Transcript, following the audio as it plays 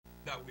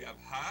that we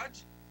have heard,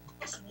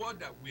 God's word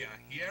that we are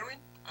hearing,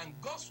 and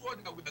God's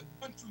word that we are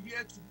going to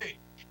hear today,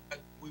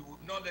 that we will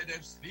not let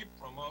them slip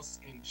from us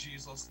in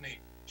Jesus' name.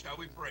 Shall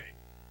we pray?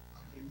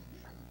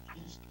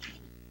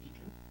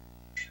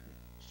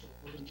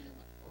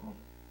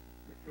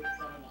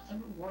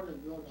 Every word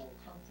of God that will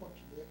come forth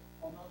today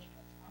upon us,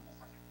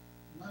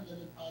 not let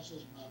it pass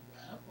us by, but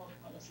help us,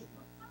 Father, so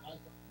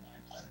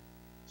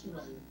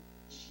that you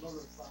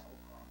glorify, O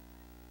God.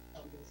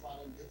 Help the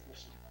Father, give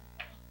us something.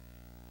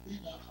 Be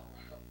thou our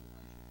help.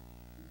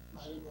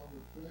 Mighty God,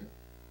 we pray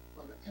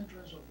for the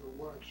entrance of your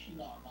word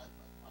in our life,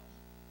 my Father,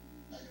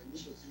 that your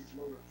name be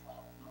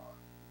glorified, O God.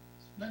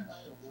 Let not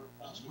your word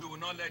pass. We will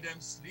not let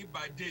them sleep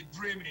by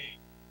daydreaming.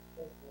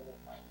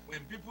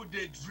 When people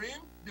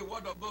daydream, the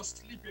word of God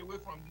slip away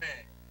from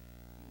them.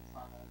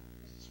 Father,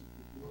 let you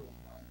be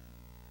glorified.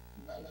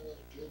 Let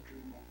us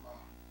daydream, O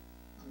God.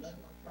 And let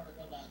us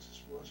paralyze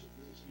His words of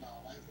grace in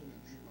our life in the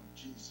name of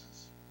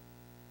Jesus.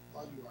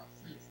 God, you are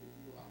faithful,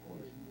 you are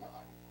holy, you are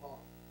our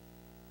God.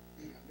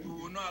 We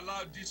will not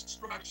allow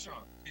distraction.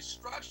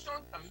 Distraction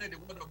can let the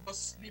word of God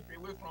slip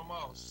away from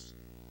us.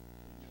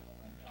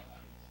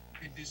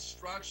 The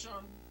distraction,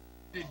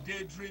 the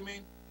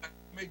daydreaming, that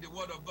make the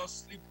word of God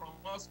slip from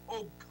us.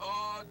 Oh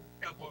God,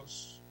 help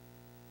us.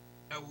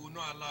 That we will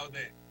not allow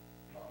that.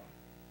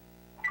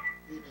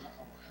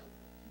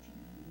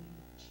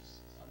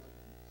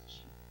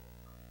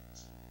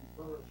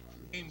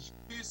 In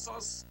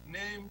Jesus'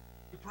 name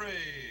we pray.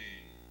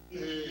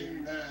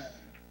 Amen.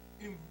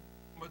 In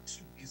number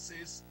 2, it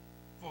says,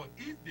 for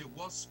if the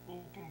word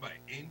spoken by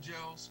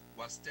angels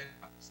was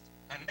steadfast,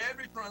 and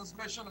every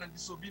transgression and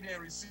disobedience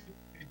received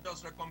the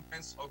just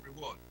recompense of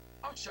reward,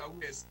 how shall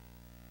we escape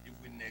if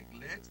we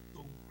neglect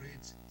so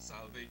great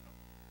salvation?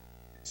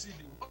 You see,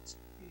 the word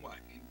spoken by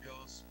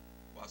angels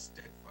was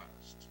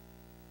steadfast.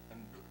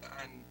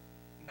 And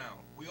now,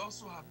 we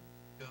also have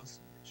angels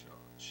in the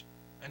church,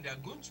 and they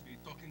are going to be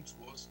talking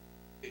to us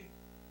today.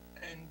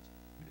 And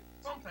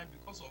sometimes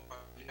because of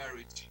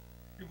familiarity,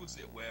 people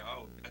say, well,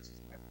 oh, that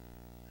is my...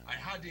 I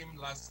had him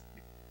last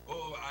week.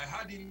 Oh, I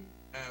had him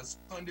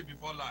Sunday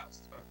before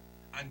last.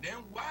 And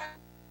then while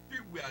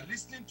people are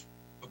listening to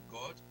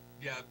God,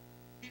 they are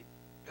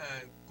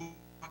going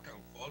back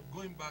and forth,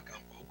 going back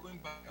and forth, going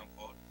back and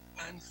forth.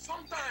 And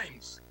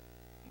sometimes,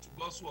 to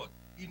God's word,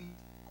 in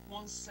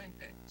one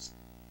sentence,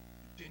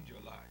 you change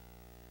your life.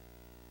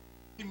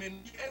 It may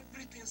be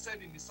everything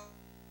said in the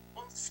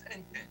one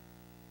sentence.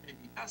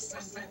 Maybe that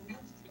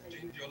sentence will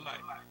change your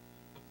life.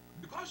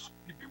 Because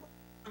the people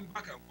going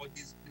back and forth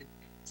is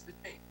the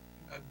thing.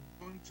 We are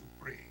going to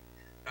pray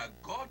that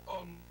God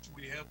Almighty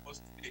will help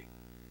us today.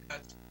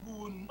 That we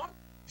will not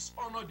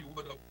dishonor the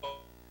word of God.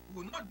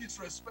 We will not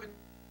disrespect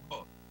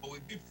God, but we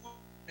give full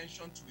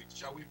attention to it.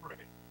 Shall we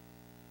pray?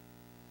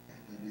 In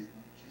the name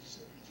of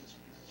Jesus, we just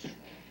bless you.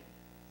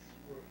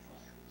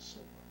 Glorify you so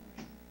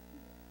much.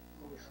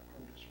 Oh, we have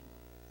come this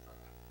morning,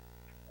 Father.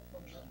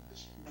 Help us to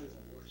listen to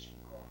the words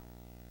of God.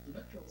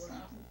 Let your word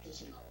have a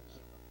place in our life,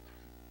 Father.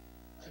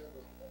 I don't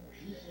know. When we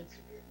hear it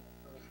today,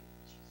 Father,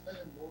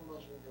 let it mold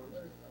us, Lord.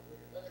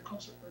 Let it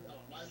consecrate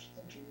our lives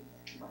unto you,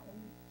 my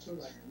King, so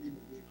that your name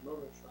will be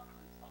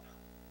glorified, Father.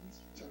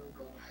 Tell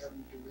God, help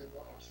me deliver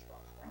us,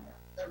 Father.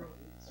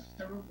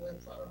 Everywhere,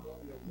 Father,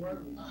 Lord, your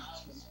word will not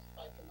have an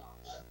impact in our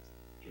life.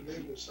 Today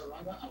we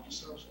surrender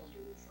ourselves unto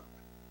you,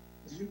 Father.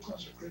 May you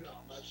consecrate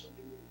our lives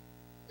unto you.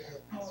 May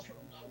your power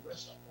from now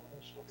rest upon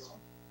us, O God.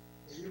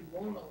 May you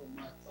mold our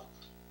mind,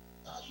 Father.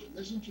 As we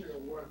listen to your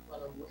word,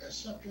 Father, we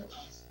accept it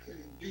as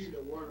indeed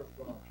the word of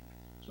God,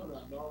 so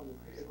that Lord will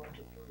be able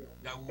to do your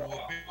that we will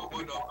obey the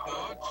word of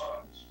God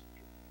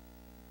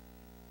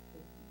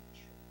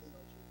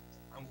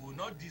and will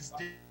not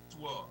disdain His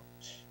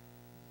word.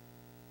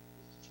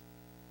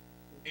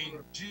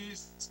 In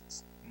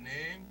Jesus'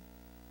 name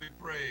we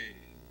pray.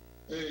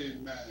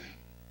 Amen.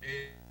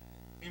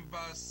 In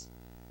verse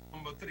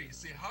number 3, it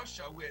says, how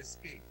shall we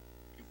escape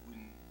if we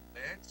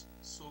neglect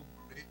so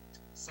great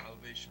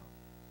salvation?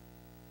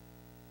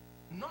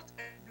 Not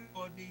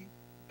everybody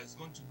is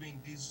going to be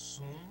in this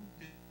Zoom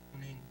this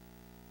morning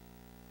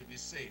to be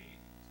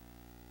saved.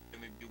 There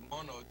may be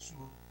one or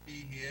two be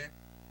here.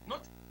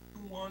 Not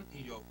everyone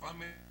in your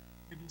family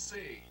will be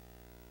saved.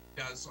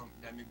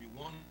 There may be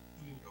one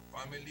in your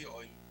family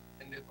or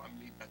in the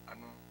family that are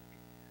not.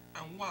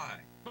 And why?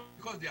 Not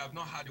because they have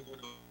not had the word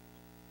of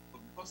God,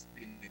 but because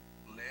they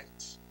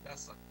neglect that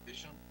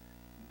salvation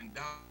when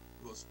that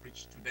was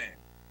preached to them.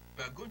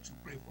 We are going to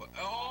pray for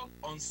all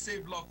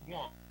unsaved loved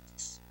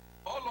ones,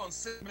 all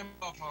unsaved members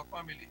of our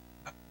family,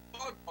 that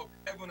God of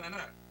heaven and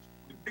earth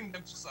will bring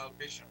them to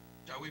salvation.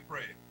 Shall we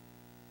pray?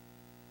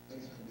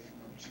 In the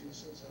name of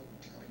Jesus, I will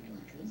tell you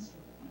again.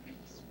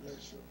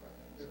 Bless you,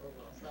 Father. Give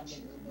our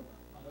family member,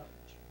 Father.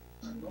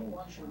 And no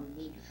one should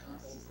remain behind,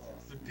 oh God.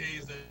 Today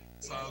is the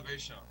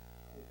salvation.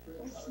 We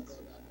pray, Father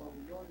God, that Lord,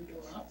 we know you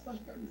don't have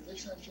such a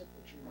relationship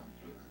with you, my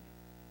Father.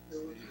 They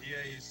will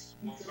hear His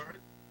word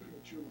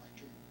with you, my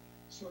King,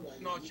 so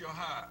that not your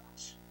heart,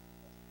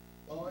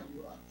 Lord,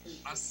 you are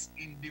faithful. as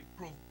in the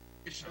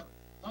provocation.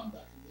 None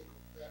that can be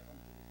compared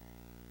unto you.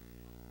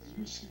 May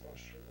you see us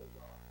through, oh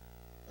God.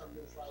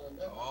 Heavenly Father,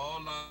 let all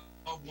our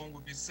loved one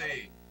will be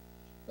saved.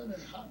 let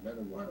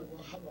the word of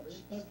God have an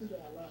impact in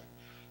our life.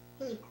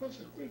 Let it cross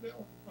and quit there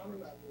on the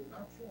parallel will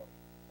not fall.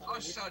 How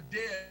shall they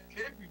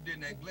escape if they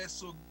neglect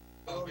so good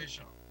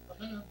salvation? But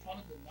let them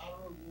follow the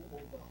narrow road,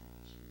 oh God.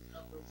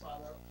 Heavenly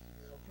Father,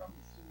 we have come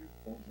to see you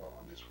over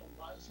on this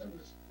combined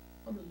service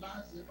on the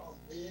last day of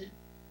May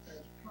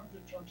and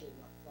 2020,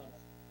 Father.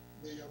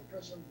 May your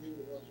presence be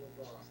with us, oh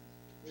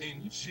God.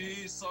 In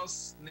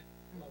Jesus' name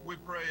we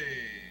pray.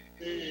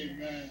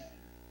 Amen.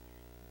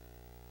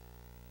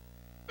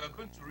 We are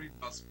going to read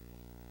verse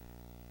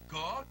 4.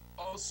 God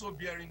also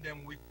bearing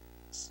them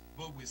witness,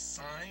 both with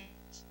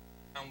signs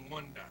and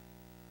wonder,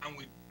 and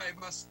with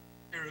diverse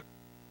miracles,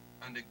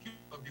 and the gift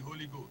of the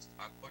Holy Ghost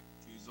according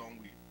to his own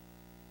will.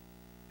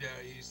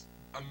 There is,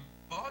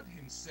 God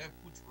himself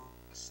put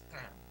a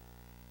stamp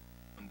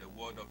on the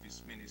word of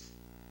his ministry.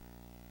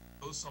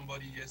 I told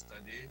somebody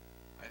yesterday,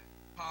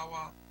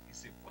 power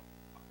is a power.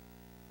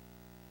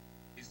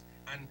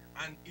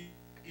 And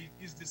it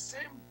is the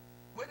same,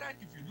 whether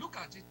if you look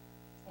at it,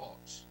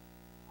 force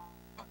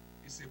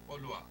is a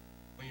follower.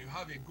 When you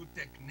have a good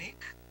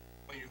technique,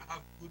 when you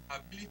have good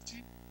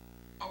ability,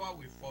 power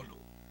will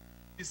follow.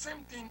 The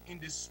same thing in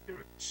the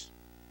spirit.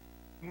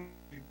 When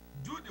we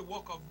do the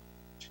work of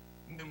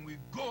God, when we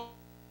go,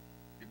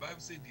 the Bible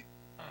says the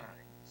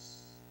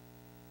signs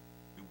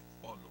will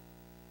follow.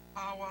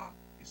 Power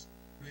is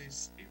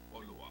always a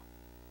follower.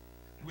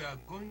 We are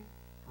going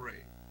to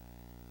pray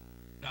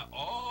that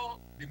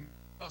all the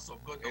ministers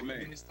of God,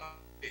 every minister,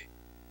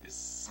 the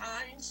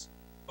signs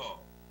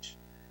of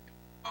the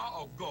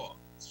power of God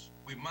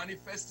will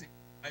manifest in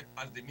life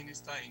as the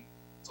minister in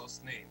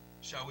Jesus' name.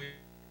 Shall we?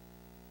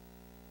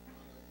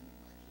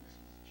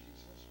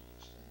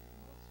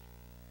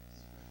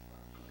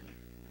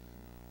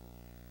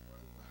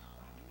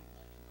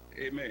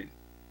 Amen.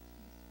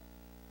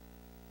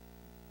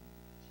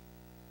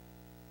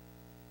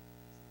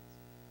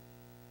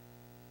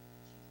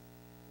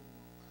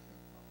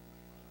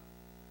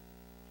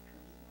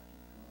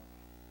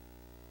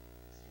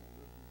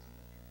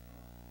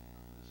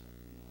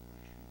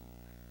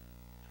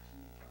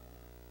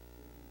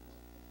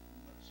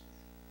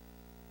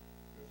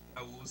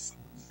 I will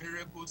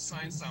miracle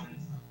signs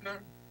and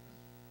wonder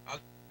as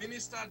we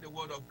minister the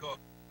word of God,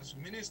 as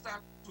we minister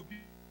to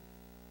people,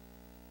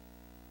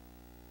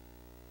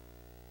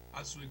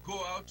 as we go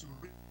out to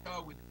reach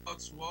out with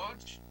God's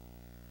word,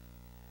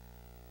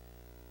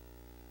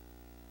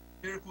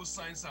 miracle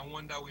signs and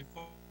wonder will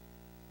follow.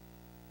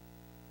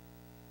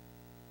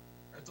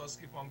 Let us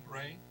keep on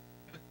praying.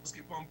 Let us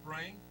keep on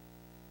praying.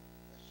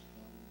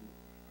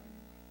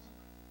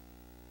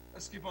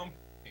 Let's keep on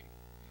praying.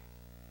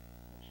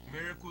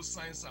 Miracle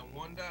signs and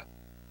wonder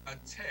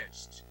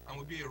attest and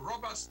will be a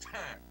rubber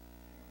stamp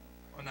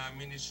on our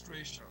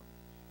administration.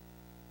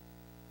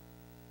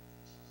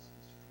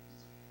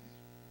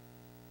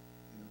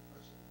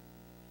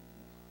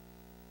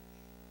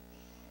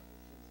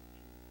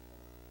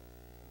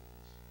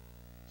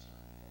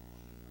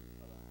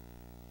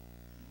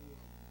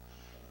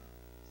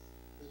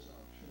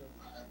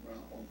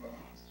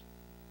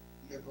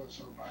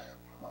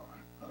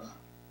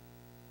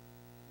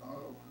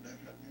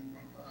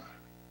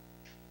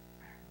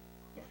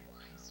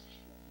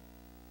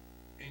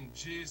 In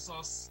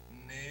Jesus'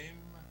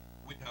 name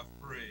we have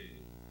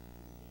prayed.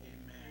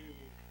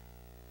 Amen.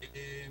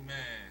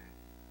 Amen.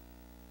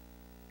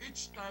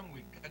 Each time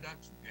we gather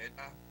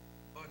together,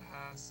 God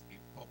has a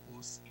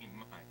purpose in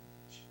mind.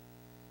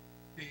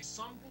 There is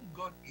something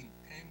God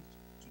intends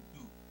to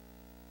do.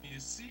 When you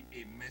see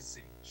a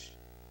message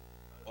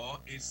or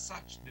a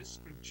search the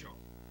scripture,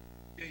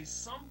 there is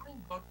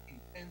something God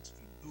intends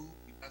to do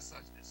with that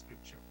search the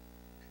scripture.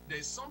 There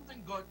is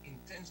something God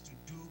intends to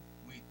do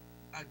with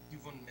that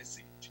given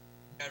message.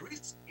 There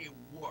is a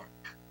work.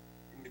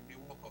 It may be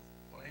work of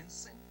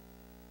cleansing.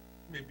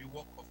 It may be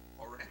work of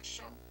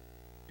correction.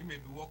 It may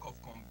be work of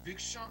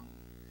conviction.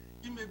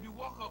 It may be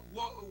work of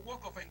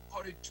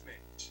encouragement.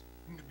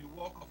 It may be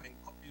work of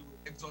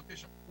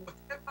exhortation.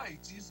 Whatever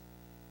it is,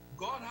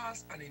 God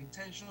has an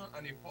intention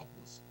and a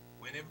purpose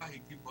whenever he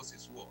gives us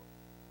his word.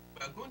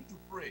 We are going to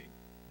pray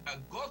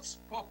that God's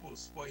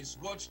purpose for his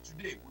word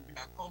today will be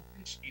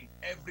accomplished in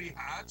every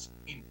heart,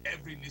 in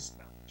every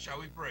listener.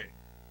 Shall we pray?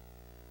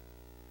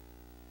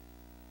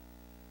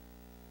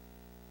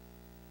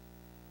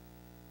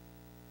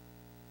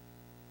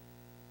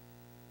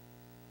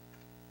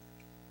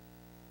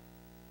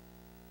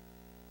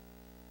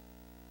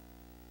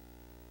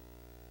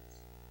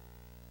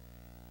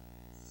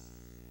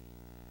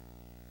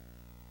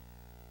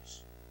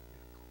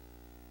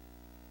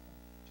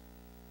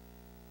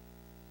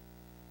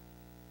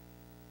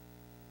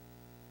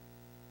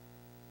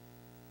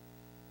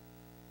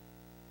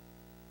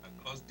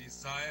 God's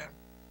desire,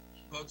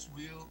 God's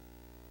will,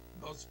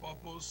 God's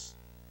purpose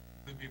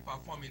will be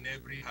performed in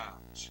every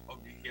heart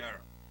of the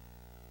hearer.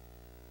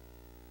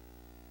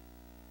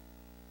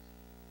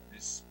 The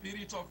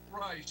Spirit of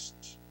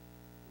Christ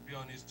will be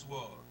on his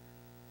word.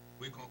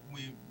 We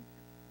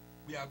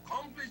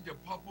accomplish the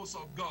purpose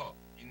of God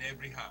in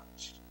every heart.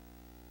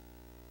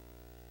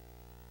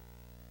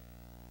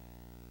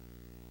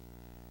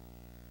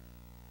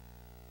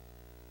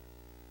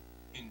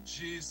 In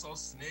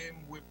Jesus'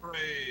 name we pray.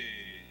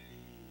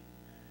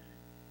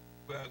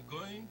 We are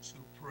going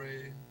to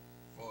pray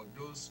for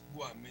those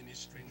who are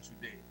ministering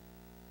today,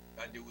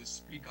 that they will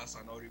speak as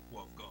an oracle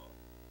of God.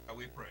 Can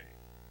we pray?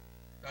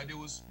 That they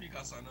will speak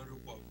as an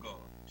oracle of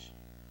God.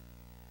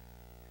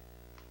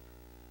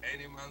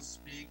 Any man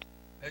speak,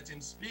 let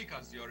him speak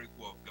as the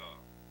oracle of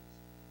God.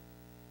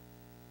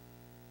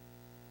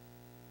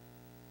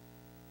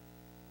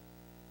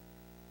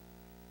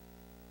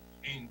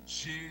 In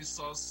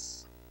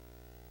Jesus'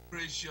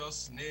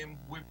 precious name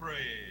we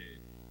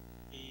pray.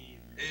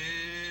 Amen.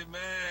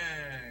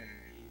 Amen.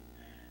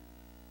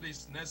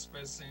 Please, next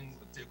person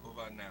will take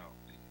over now,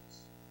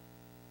 please.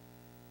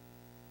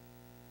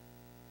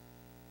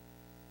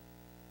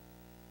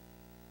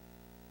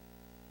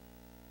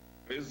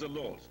 Praise the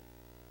Lord.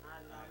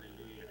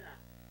 Hallelujah.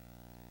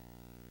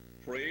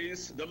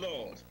 Praise the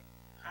Lord.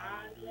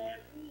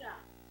 Hallelujah.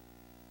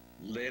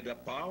 Let the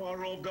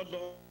power of the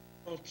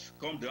Lord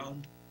come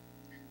down.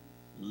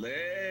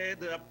 Let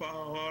the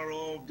power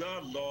of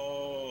the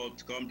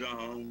Lord come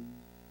down.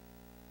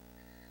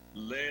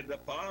 Let the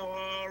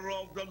power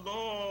of the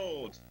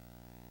Lord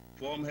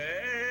from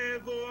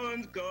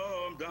heaven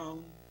come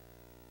down.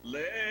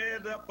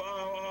 Let the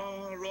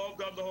power of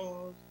the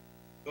Lord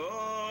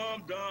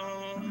come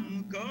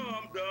down,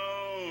 come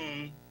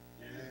down.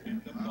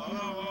 Let the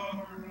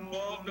power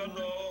of the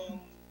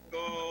Lord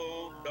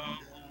come down.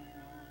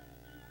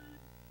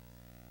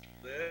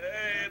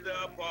 Let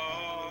the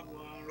power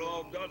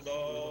of the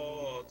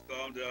Lord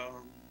come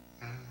down.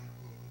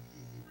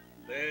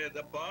 Let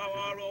the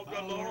power of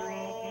the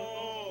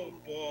Lord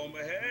from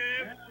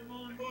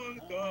heaven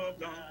come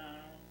down.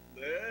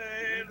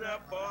 Let the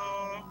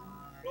power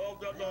of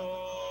the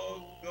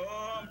Lord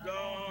come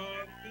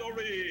down.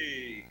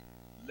 Glory.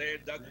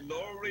 Let the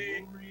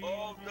glory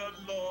of the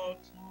Lord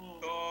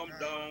come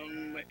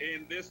down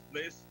in this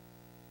place.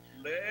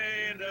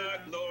 Let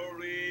the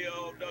glory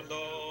of the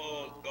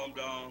Lord come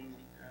down.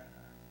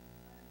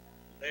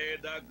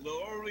 Let the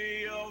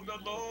glory of the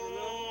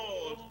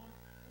Lord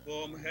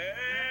from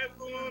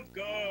heaven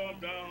come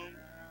down.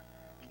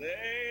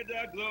 Let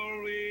the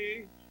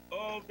glory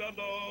of the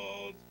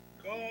Lord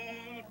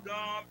come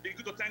down.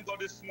 Begin to thank God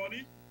this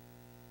morning.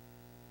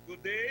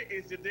 Today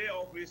is the day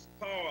of his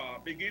power.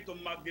 Begin to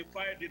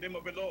magnify the name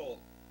of the Lord.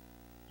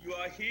 You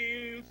are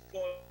here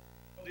for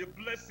the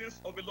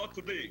blessings of the Lord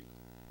today.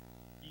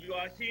 You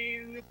are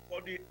here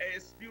for the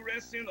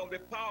experiencing of the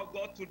power of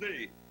God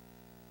today.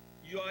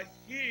 You are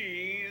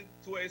here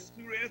to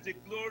experience the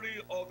glory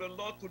of the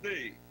Lord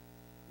today.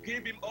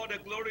 Give him all the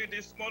glory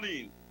this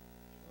morning.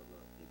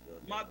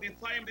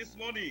 Magnify him this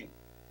morning.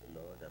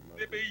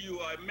 Maybe you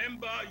are a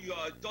member, you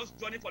are just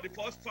joining for the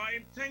first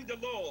time. Thank the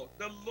Lord.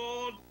 The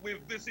Lord will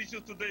visit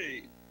you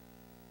today.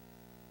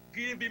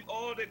 Give him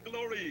all the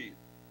glory.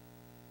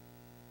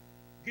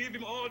 Give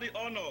him all the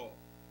honor.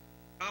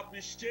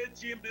 Appreciate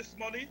him this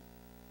morning.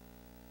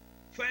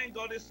 Thank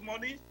God this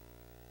morning.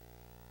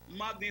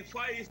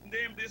 Magnify his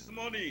name this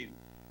morning.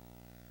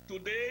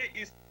 Today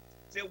is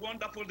a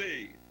wonderful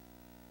day.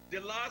 The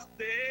last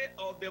day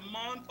of the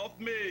month of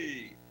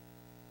May.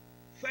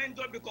 Thank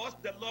God because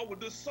the Lord will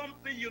do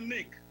something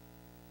unique,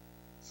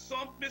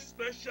 something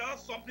special,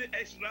 something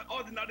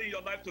extraordinary in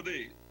your life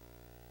today.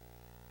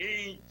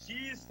 In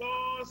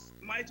Jesus'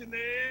 mighty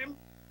name,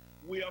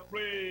 we are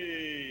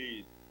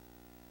praying.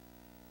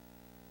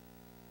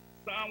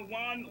 Psalm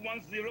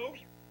 110,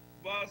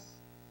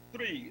 verse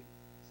 3.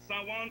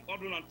 Psalm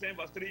 110,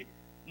 verse 3.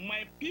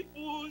 My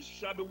people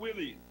shall be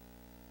willing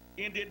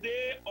in the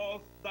day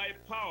of thy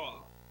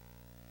power.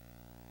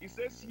 It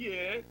says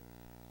here,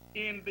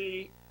 in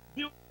the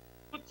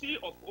beauty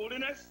of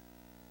holiness,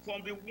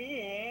 from the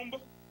womb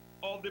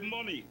of the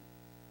morning,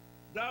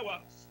 thou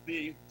art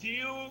the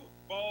dew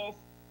of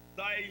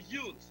thy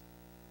youth.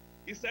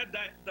 He said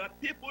that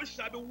people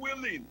shall be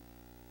willing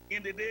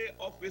in the day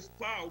of his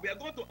power. We are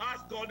going to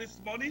ask God this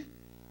morning,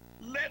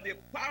 let the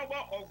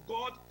power of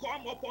God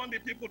come upon the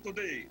people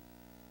today.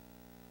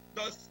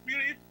 The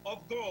Spirit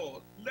of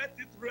God, let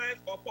it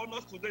rest upon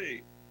us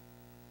today.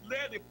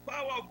 Let the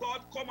power of God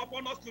come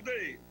upon us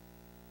today.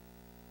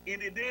 In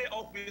the day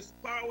of his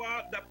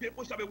power, the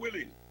people shall be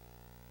willing.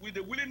 With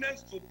the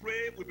willingness to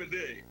pray will be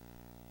there.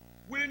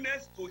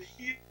 Willingness to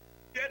hear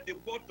the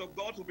word of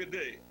God will be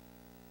there.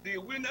 The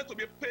willingness to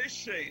be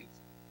patient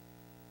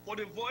for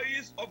the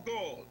voice of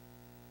God,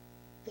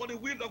 for the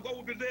will of God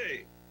will be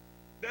there.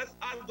 Let's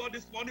ask God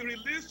this morning,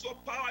 release your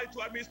power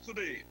into our midst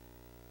today.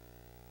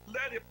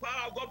 Let the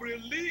power of God be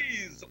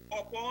released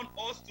upon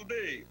us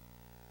today.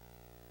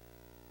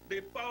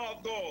 The power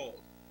of God.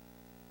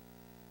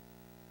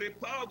 The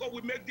power of God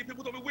will make the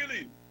people to be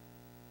willing.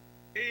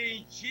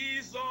 In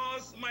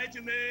Jesus' mighty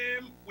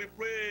name we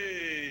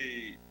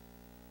pray.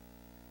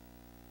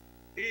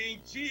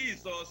 In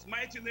Jesus'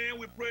 mighty name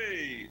we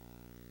pray.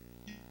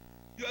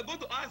 You are going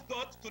to ask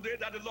God today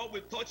that the Lord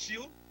will touch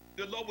you.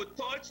 The Lord will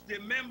touch the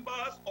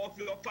members of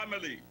your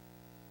family.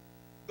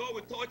 God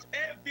will touch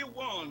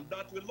everyone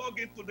that will log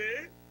in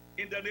today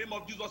in the name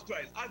of Jesus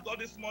Christ. Ask God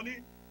this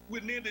morning, we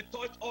need the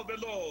touch of the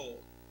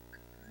Lord.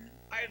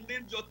 I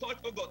need your touch,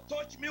 oh God.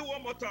 Touch me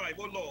one more time,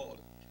 oh Lord.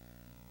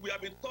 We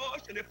have been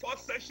touched in the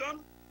first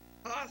session.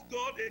 Ask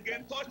God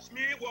again, touch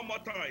me one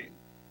more time.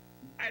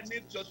 I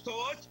need your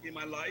touch in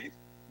my life.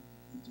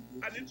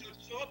 I need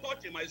your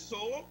touch in my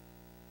soul.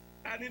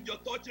 I need your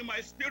touch in my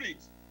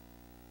spirit.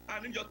 I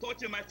need your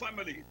touch in my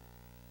family.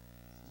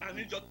 I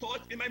need your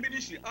touch in my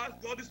ministry. Ask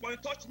God this morning,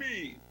 touch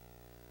me.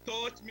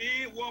 Touch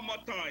me one more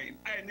time.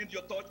 I need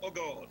your touch, oh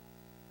God.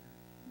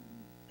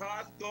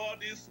 Ask God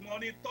this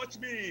morning, touch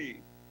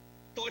me.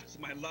 Touch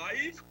my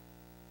life.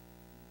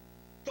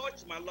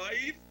 Touch my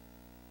life.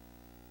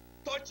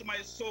 Touch my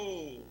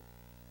soul.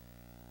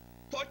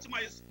 Touch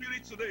my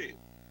spirit today.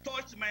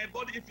 Touch my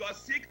body. If you are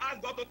sick,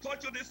 ask God to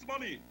touch you this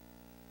morning.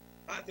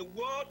 As the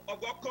word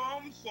of God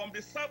comes from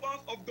the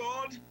servants of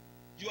God,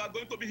 you are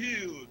going to be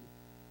healed.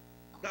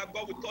 That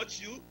God will touch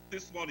you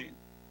this morning.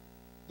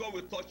 God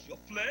will touch your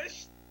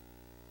flesh.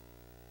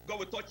 God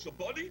will touch your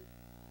body.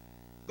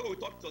 God will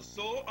touch your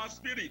soul and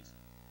spirit.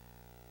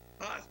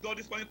 Ask God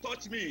this morning,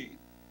 touch me.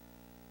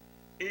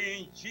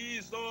 In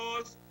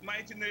Jesus'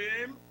 mighty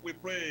name, we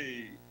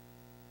pray.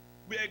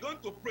 We are going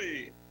to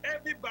pray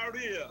every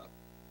barrier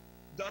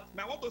that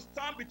may want to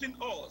stand between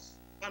us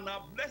and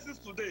our blessings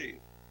today.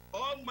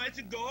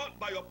 Almighty God,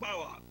 by your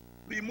power,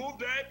 remove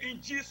them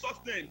in Jesus'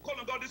 name. Call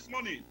on God this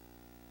morning.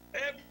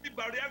 Every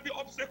barrier, every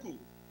obstacle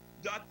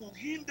that will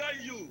hinder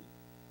you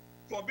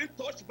from being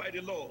touched by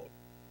the Lord,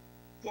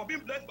 from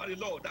being blessed by the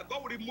Lord, that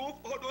God will remove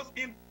all those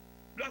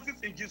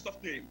hindrances in Jesus'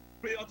 name.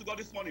 Pray unto God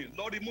this morning.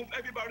 Lord, remove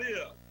every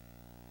barrier,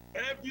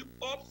 every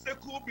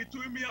obstacle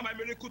between me and my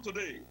miracle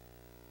today.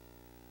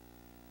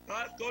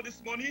 Ask God this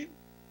morning,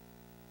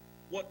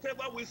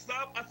 whatever will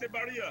serve as a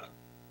barrier,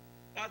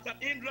 as an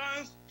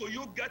hindrance to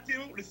you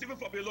receiving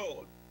from the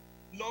Lord,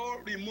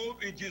 Lord, remove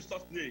in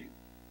Jesus' name.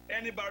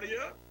 Any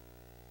barrier,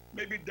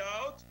 maybe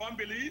doubt,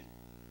 unbelief,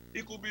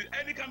 it could be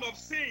any kind of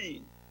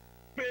sin.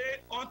 Pray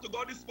unto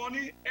God this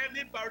morning,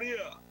 any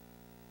barrier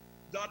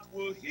that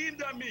will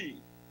hinder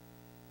me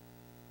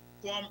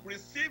from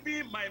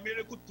receiving my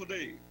miracle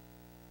today,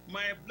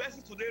 my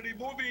blessing today,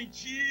 remove in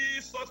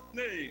Jesus'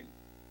 name.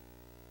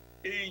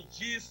 In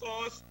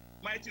Jesus'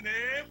 mighty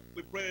name,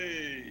 we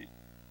pray.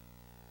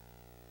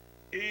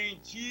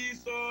 In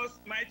Jesus'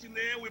 mighty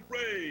name, we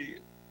pray.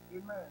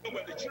 Amen. So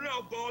when the children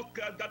of God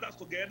gathers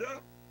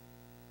together,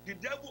 the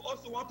devil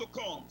also wants to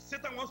come.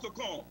 Satan wants to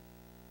come.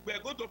 We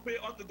are going to pray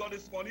unto God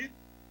this morning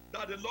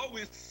that the Lord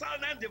will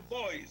silence the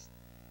voice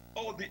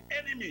of the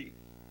enemy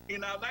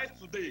in our lives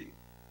today.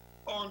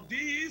 On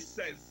this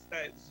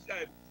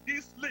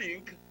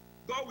link,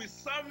 God will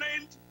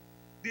silence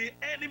the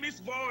enemy's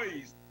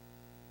voice.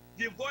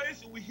 The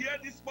voice we hear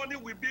this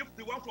morning will be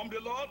the one from the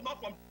Lord, not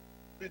from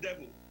the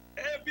devil.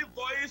 Every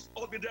voice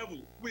of the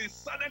devil will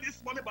silence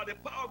this morning by the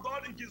power of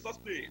God in Jesus'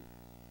 name.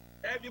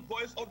 Every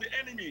voice of the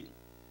enemy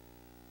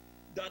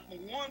that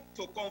want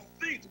to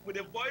conflict with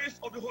the voice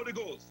of the Holy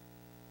Ghost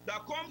that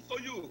comes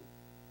to you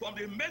from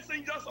the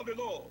messengers of the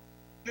Lord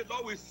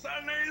will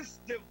silence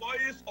the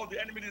voice of the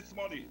enemy this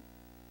morning.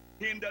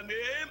 In the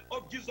name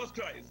of Jesus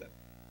Christ.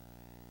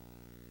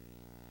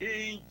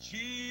 In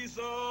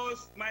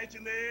Jesus' mighty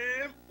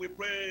name, we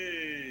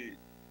pray.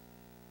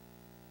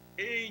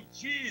 In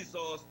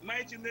Jesus'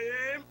 mighty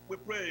name, we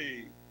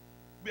pray.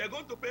 We are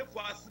going to pray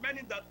for as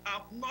many that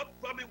have not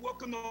probably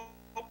woken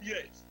up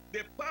yet.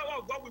 The power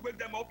of God will wake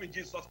them up in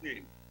Jesus'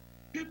 name.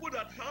 People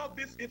that have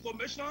this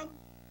information,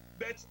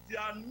 but they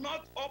are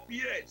not up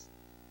yet,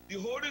 the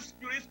Holy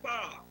Spirit's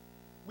power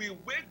will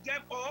wake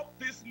them up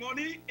this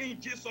morning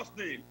in Jesus'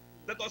 name.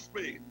 Let us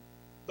pray.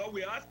 Lord,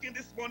 we are asking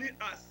this morning,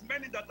 as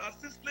many that are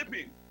still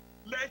sleeping,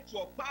 let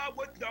your power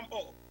wake them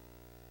up.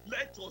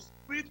 Let your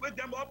spirit wake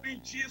them up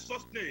in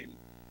Jesus' name.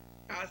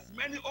 As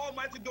many,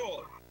 Almighty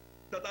God,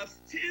 that are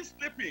still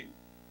sleeping,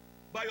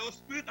 by your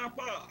spirit and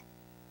power,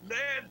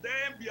 let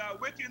them be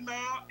awakened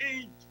now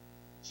in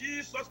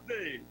Jesus'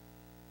 name.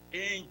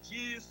 In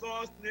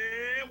Jesus'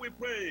 name we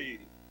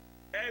pray.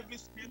 Every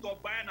spirit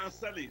of buying and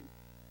selling,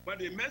 when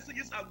the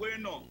messages are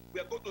going on,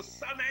 we are going to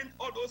silence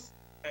all those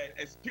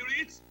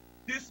spirits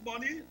this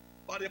morning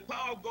by the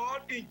power of God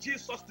in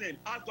Jesus' name.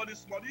 Ask God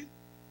this morning.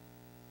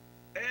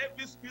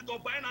 Every spirit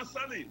of buying and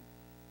selling,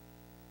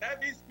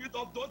 every spirit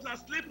of those that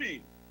are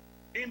sleeping,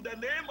 in the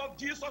name of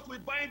Jesus we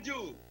bind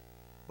you.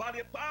 By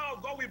the power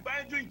of God we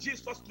bind you in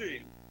Jesus'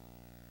 name.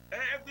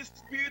 Every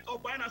spirit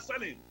of buying and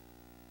selling,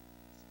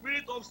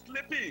 spirit of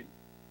sleeping,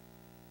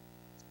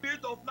 spirit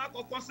of lack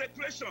of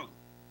consecration,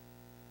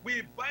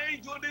 we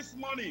bind you this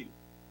morning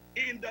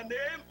in the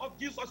name of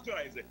Jesus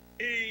Christ.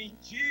 In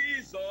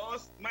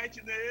Jesus'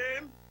 mighty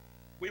name,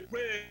 we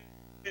pray.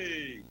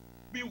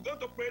 We are going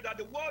to pray that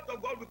the word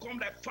of God will come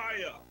like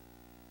fire.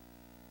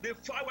 The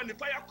fire, when the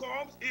fire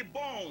comes, it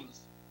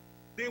burns.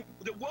 The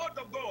word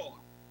of God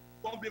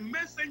from the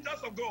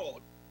messengers of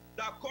God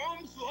that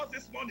comes to us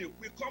this morning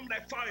will come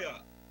like fire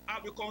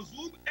and will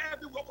consume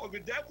every work of the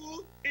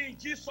devil in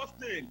Jesus'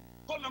 name.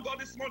 Call on God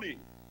this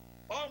morning.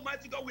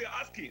 Almighty God, we are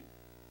asking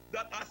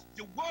that as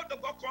the word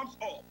of God comes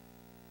up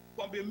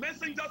from the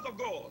messengers of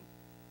God,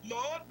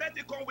 Lord, let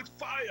it come with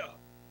fire,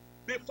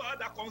 the fire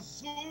that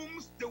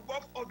consumes the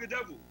works of the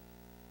devil,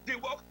 the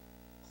works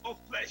of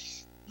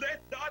flesh.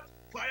 Let that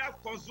fire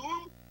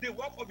consume the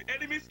work of the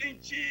enemies in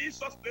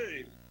Jesus'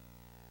 name.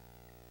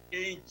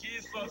 In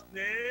Jesus'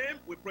 name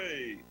we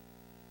pray.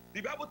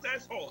 The Bible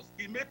tells us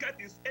he maketh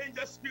his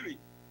angel spirit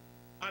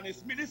and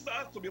his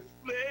ministers to be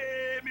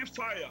flaming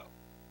fire.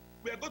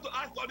 We are going to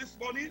ask God this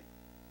morning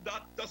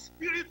that the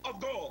Spirit of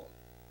God,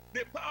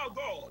 the power of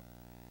God,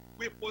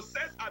 will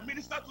possess our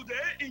minister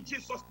today in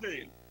Jesus'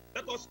 name.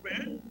 Let us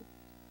pray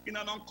in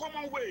an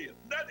uncommon way.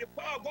 Let the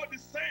power of God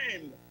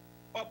descend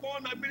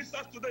upon our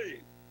ministers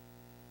today.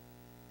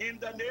 In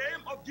the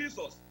name of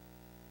Jesus,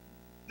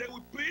 they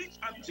will preach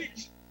and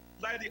teach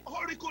like the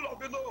oracle of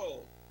the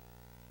Lord.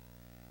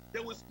 They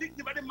will speak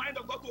the very mind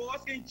of God to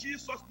us in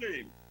Jesus'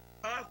 name.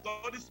 Ask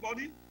God this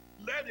morning,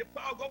 let the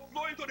power of God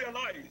flow into their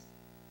lives.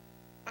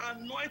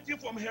 Anointing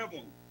from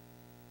heaven,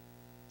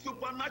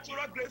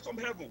 supernatural grace from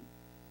heaven,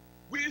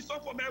 wisdom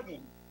from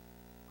heaven,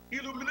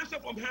 illumination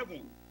from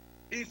heaven,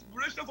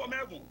 inspiration from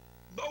heaven.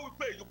 Lord, we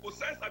pray you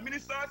possess our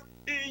ministers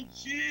in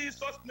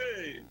Jesus'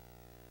 name.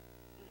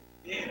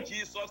 In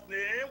Jesus'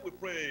 name we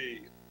pray.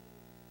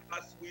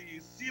 As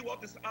we see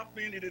what is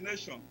happening in the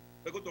nation,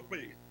 we're going to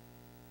pray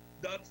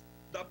that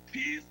the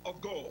peace of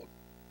God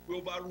will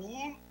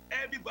overrule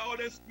every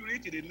violent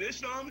spirit in the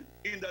nation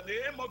in the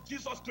name of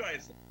Jesus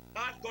Christ.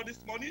 Ask God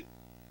this morning,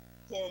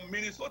 from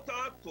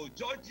Minnesota to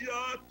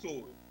Georgia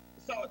to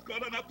South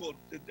Carolina to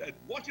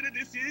Washington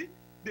DC,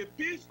 the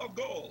peace of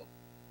God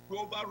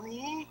will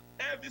overrule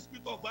every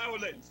spirit of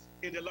violence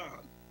in the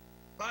land.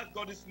 Ask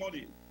God this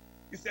morning.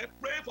 He said,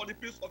 pray for the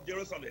peace of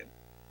Jerusalem.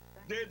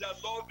 They that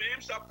love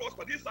him shall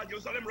prosper. This is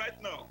Jerusalem right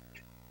now.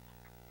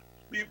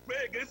 We pray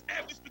against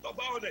every spirit of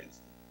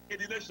violence in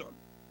the nation.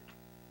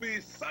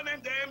 We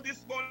silence them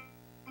this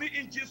morning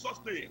in Jesus'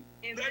 name.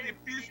 Amen. Let the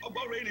peace of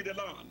God reign in the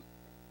land.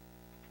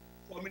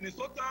 From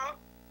Minnesota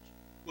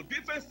to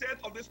different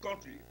states of this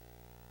country,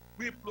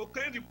 we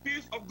proclaim the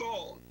peace of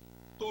God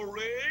to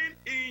reign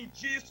in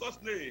Jesus'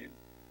 name.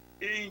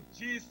 In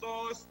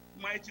Jesus'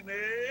 mighty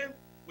name,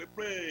 we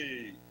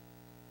pray.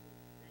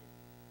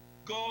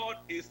 God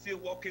is still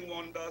working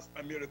wonders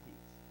and miracles.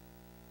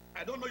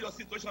 I don't know your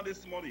situation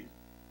this morning.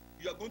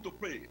 You are going to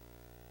pray.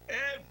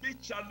 Every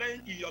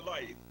challenge in your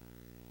life,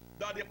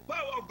 that the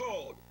power of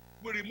God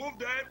will remove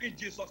them in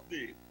Jesus'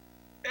 name.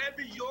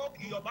 Every yoke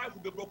in your life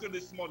will be broken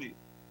this morning.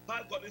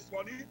 Thank God this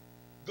morning.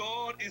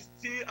 God is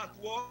still at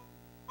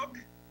work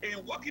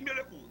in working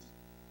miracles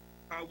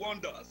and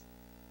wonders.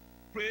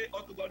 Pray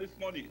unto God this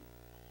morning.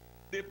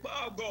 The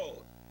power of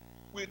God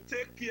will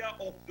take care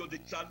of the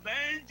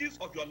challenges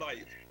of your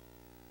life.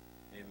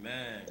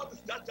 Amen. What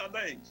is that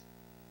challenge?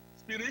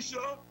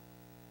 Spiritual,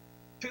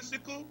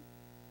 physical,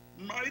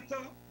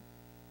 marital,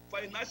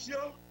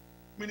 financial,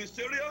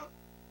 ministerial,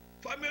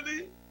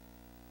 family.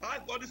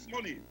 Ask God this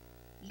morning.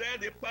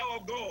 Let the power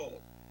of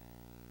God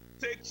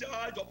take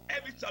charge of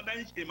every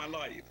challenge in my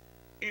life.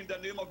 In the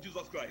name of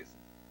Jesus Christ.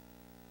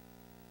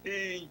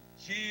 In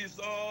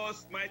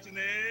Jesus' mighty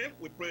name,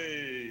 we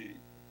pray.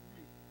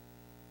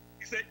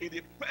 He said, in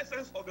the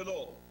presence of the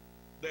Lord,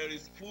 there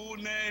is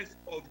fullness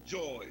of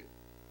joy.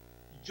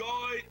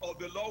 Joy of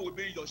the Lord will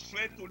be your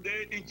strength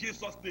today in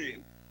Jesus'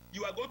 name.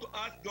 You are going to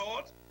ask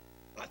God,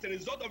 as a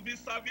result of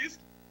this service,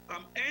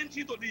 I'm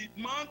entering to the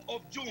month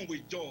of June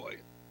with joy.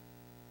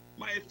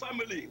 My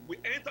family, we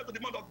enter to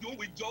the month of June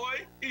with joy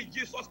in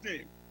Jesus'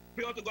 name.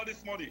 Pray unto God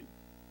this morning.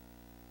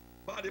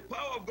 By the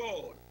power of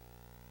God,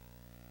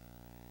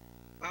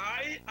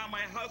 I and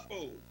my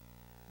household,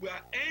 we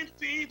are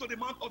entering to the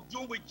month of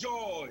June with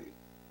joy.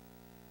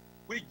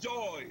 With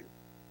joy.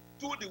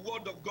 Through the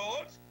word of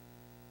God,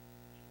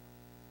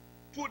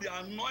 through the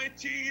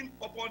anointing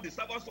upon the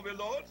servants of the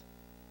Lord,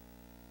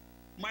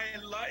 my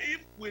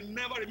life will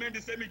never remain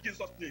the same in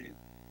Jesus' name.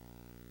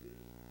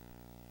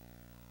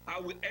 I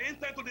will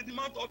enter into the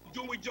month of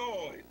June with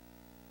joy.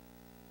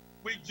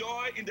 With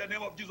joy in the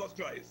name of Jesus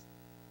Christ.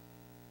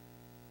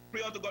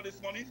 Pray unto God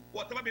this morning.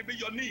 Whatever may be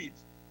your need,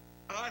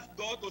 ask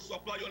God to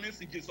supply your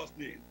needs in Jesus'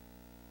 name.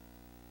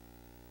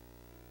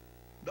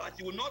 That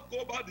you will not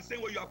go back the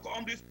same way you have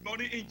come this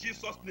morning in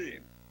Jesus'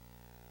 name.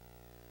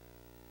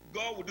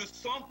 God will do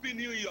something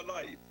new in your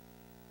life.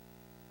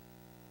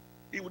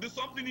 He will do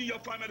something in your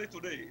family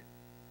today.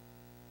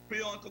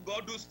 Pray unto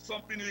God, do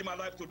something new in my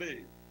life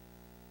today.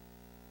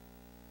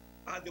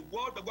 As the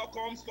word of God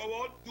comes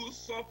forward, do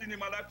something in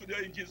my life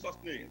today in Jesus'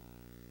 name.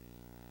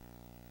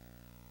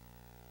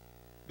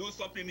 Do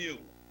something new.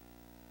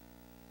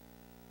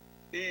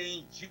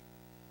 In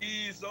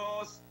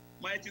Jesus'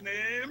 mighty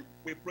name,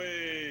 we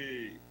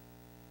pray.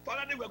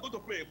 Finally, we are going to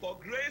pray for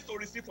grace to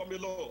receive from the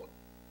Lord.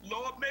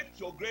 Lord, make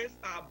your grace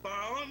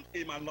abound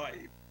in my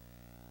life,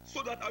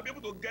 so that I'll be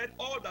able to get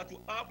all that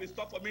you have in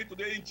store for me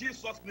today in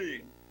Jesus'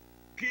 name.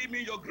 Give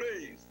me your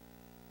grace,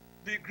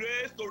 the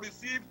grace to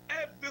receive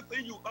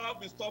everything you have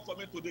in store for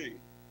me today.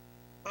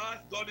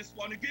 Ask God this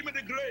morning, give me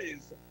the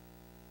grace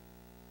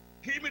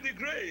Give me the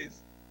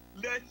grace.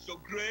 Let your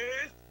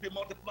grace be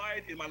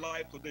multiplied in my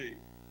life today,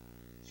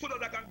 so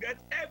that I can get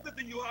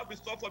everything you have in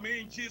store for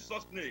me in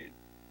Jesus' name.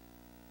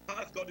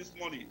 Ask God this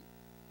morning.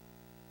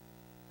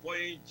 For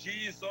in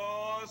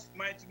Jesus'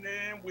 mighty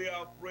name we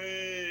are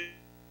praying.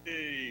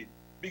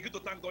 Begin to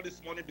thank God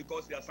this morning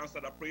because He has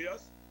answered our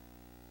prayers.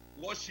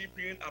 Worship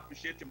Him,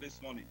 appreciate Him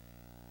this morning.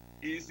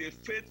 He is a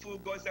faithful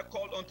God. He said,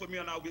 call unto me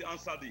and I will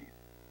answer thee.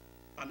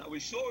 And I will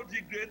show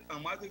thee great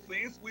and mighty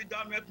things which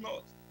thou knowest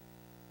not.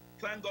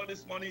 Thank God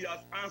this morning He has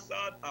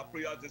answered our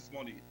prayers this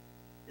morning.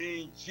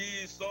 In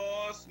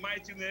Jesus'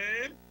 mighty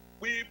name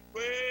we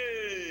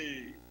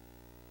pray.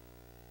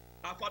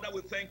 Our Father,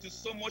 we thank you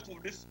so much for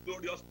this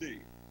glorious day.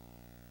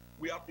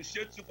 We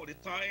appreciate you for the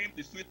time,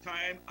 the sweet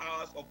time,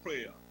 hours of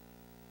prayer.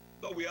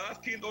 Lord, we are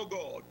asking, oh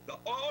God, that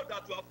all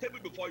that we have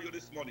tabled before you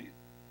this morning,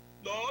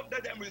 Lord,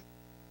 let them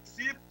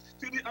receive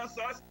speedy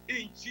answers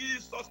in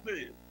Jesus'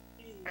 name.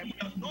 And we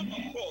have none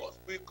of us,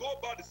 we go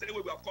back the same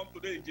way we have come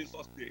today in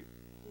Jesus' name.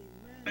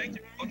 Thank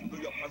you because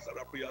you have answered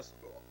our prayers,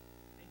 Lord.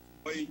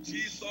 For in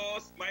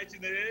Jesus' mighty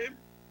name,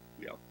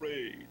 we have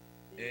prayed.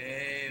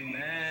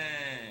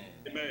 Amen.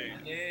 Amen.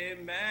 And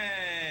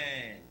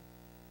amen.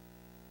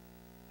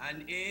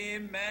 And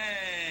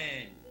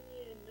amen.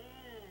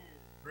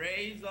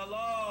 Praise the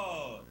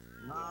Lord.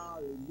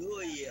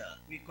 Hallelujah.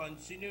 We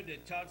continue the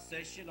third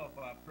session of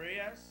our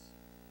prayers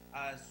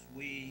as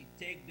we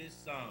take this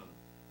song.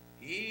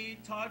 He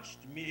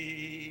touched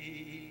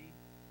me.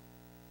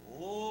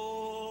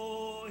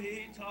 Oh,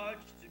 he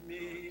touched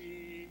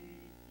me.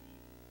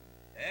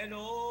 And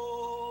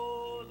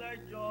oh, the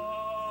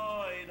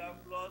joy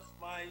that floods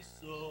my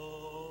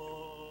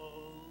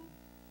soul.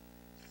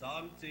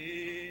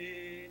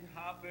 Something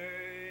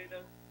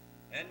happened,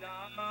 and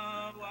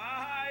now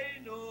I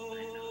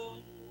know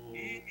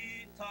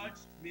he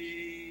touched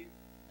me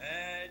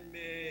and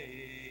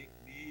make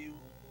me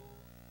whole.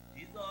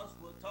 Jesus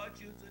will touch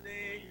you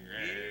today.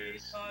 He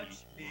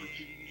touched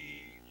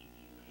me.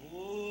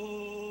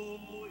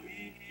 Oh,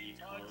 he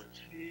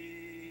touched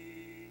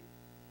me.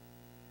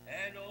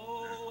 And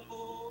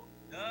oh,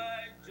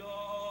 the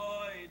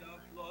joy that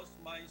floods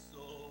my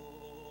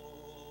soul.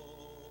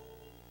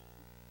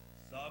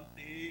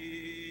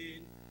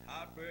 Something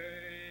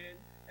happened,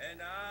 and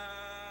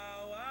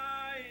now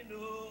I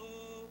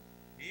know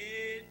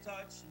he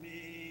touched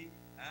me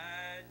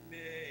and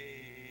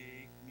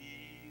make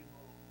me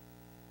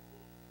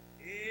whole.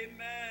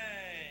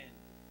 Amen.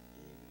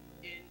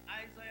 In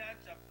Isaiah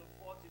chapter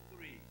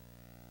 43,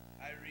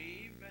 I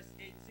read verse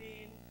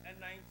 18 and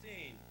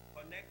 19,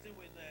 connected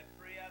with the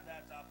prayer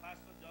that our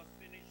pastor just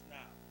finished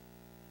now.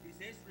 He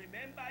says,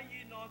 remember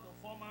ye not the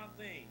former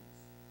things,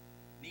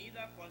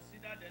 neither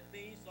consider the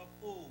things of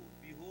old.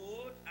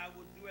 Behold, I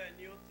will do a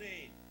new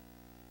thing.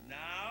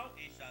 Now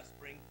it shall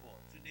spring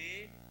forth.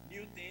 Today,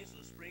 new things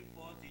will spring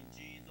forth in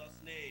Jesus'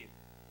 name.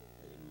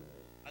 Amen.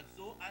 And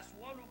so, as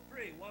we want to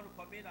pray, we want to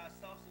commit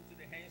ourselves into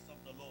the hands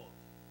of the Lord,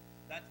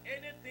 that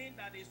anything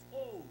that is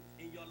old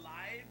in your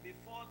life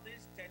before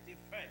this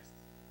 31st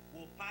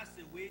will pass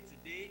away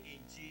today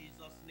in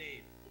Jesus'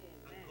 name.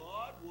 Amen. And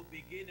God will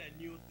begin a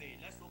new thing.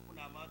 Let's open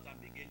our mouth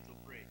and begin to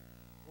pray.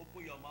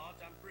 Open your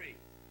mouth and pray.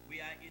 We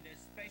are in a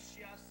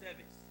special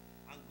service,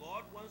 and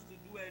God wants to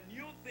do a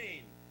new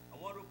thing. I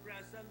want to pray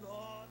and say,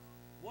 Lord,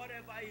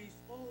 whatever is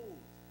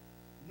old,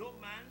 no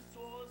man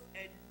sews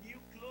a new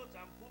cloth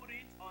and put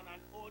it on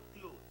an old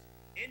cloth.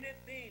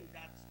 Anything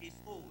that is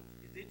old,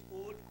 is it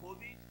old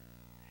COVID?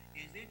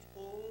 Is it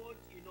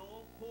old,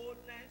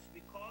 coldness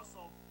because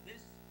of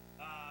this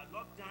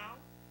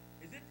lockdown?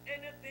 Is it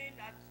anything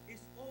that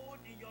is old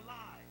in your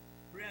life?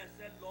 Pray and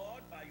say,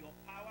 Lord, by your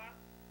power,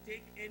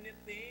 take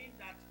anything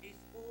that is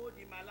old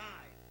in my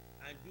life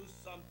and do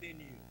something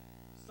new.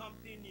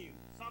 Something new.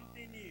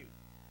 Something new.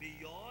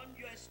 Beyond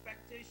your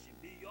expectation.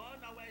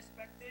 Beyond our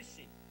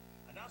expectation.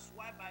 And that's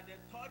why by the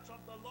touch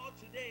of the Lord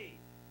today,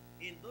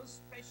 in this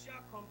special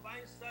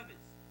combined service,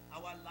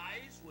 our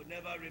lives will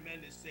never remain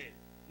the same.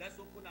 Let's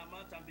open our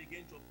mouth and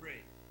begin to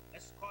pray.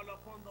 Let's call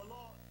upon the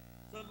Lord.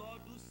 So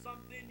Lord, do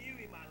something new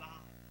in my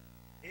life.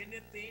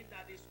 Anything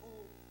that is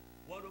old,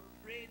 want to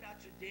pray that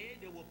today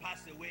they will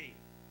pass away.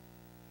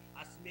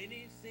 As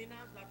many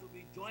sinners that will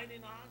be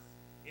joining us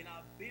in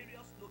our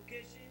various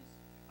locations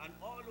and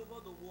all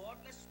over the world,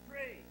 let's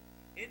pray.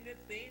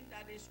 Anything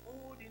that is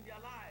old in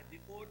their life,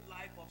 the old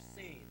life of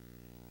sin,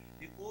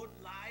 the old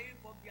life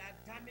of the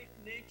Adamic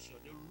nature,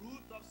 the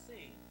root of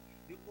sin,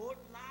 the old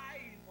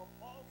life of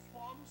all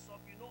forms of,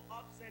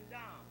 ups and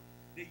downs,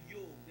 the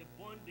yoke, the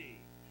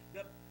bondage,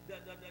 the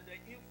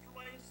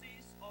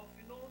influences of,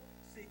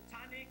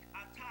 satanic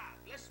attack.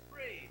 Let's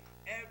pray.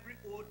 Every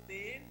old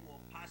thing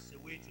will pass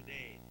away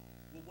today.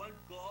 We want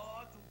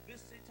God to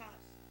visit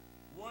us,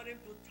 want Him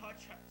to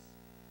touch us,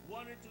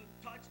 want Him to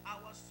touch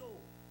our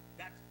soul,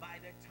 that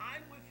by the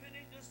time we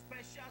finish this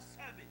special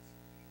service,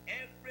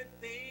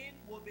 everything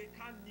will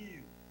become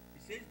new. He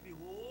says,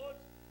 behold,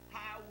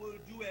 I will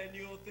do a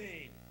new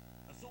thing.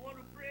 And so I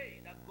want to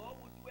pray that God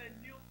will do a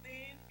new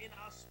thing in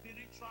our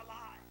spiritual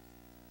lives.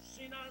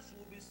 Sinners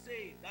will be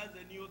saved. That's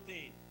a new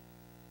thing.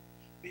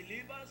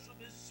 Believers should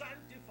be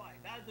sanctified.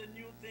 That's the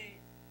new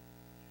thing.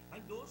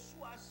 And those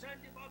who are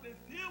sanctified will be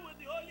filled with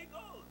the Holy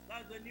Ghost.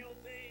 That's the new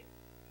thing.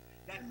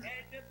 That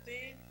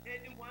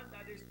anyone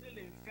that is still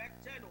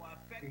infected or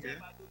affected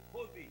by the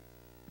COVID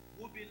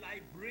will be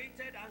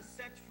liberated and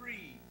set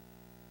free.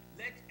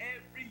 Let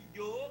every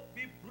yoke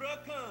be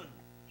broken.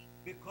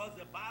 Because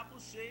the Bible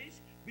says,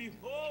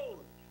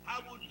 behold, I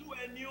will do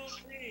a new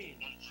thing.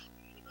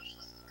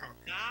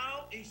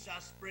 Now it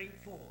shall spring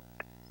forth.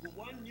 We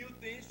want new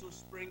things to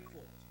spring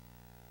forth.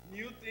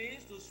 New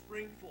things to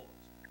spring forth.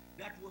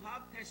 That will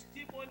have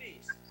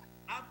testimonies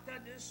after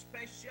this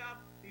special,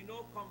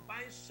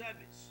 combined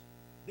service.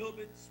 There will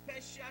be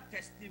special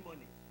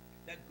testimonies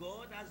that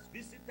God has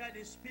visited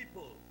his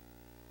people.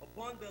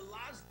 Upon the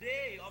last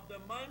day of the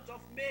month of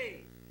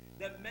May,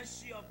 the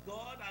mercy of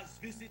God has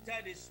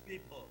visited his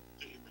people.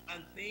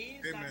 And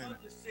things are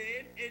not the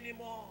same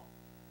anymore.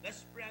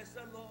 Let's pray and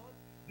say, Lord,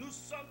 do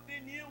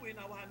something new in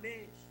our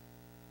midst.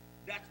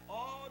 That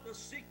all the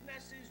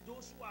sicknesses,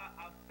 those who are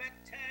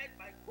affected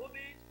by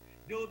COVID,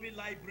 they will be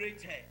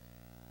liberated.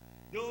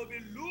 They will be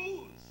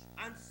loose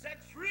and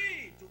set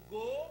free to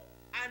go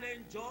and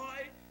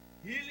enjoy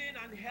healing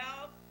and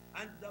health,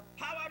 and the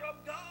power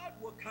of God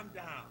will come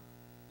down.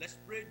 Let's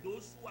pray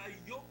those who are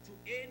yoked to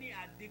any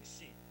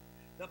addiction.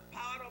 The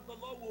power of the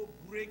Lord will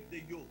break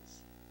the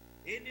yokes.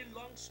 Any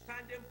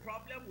long-standing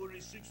problem will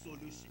receive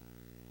solution.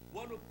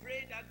 Want to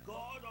pray that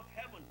God of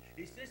heaven,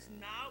 he says,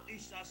 now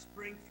it shall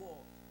spring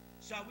forth.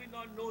 Shall we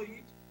not know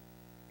it?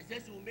 He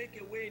says he will make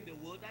a way in the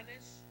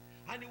wilderness,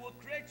 and he will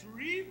create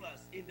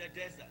rivers in the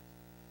desert.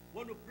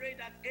 Want to pray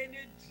that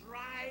any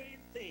dry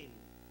thing,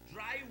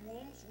 dry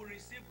wombs will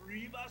receive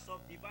rivers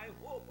of divine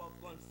hope of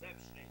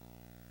conception.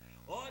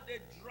 All the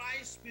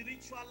dry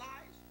spiritual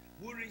lives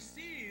will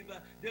receive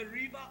the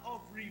river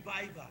of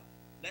revival.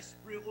 Let's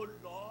pray, oh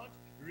Lord,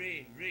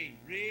 rain, rain,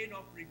 rain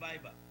of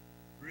revival,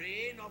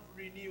 rain of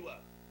renewal,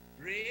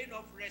 rain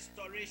of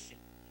restoration.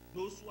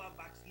 Those who are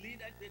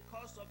backslided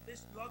because of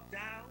this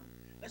lockdown,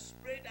 let's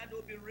pray that there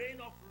will be rain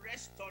of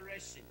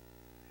restoration,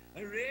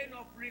 a rain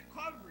of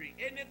recovery.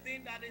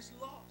 Anything that is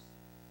lost,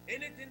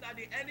 anything that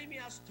the enemy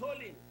has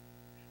stolen,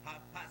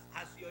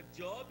 has your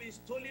job been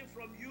stolen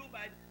from you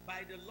by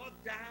the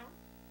lockdown?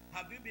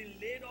 Have you been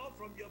laid off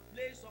from your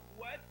place of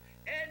work?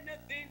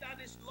 Anything that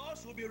is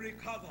lost will be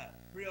recovered.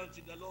 Pray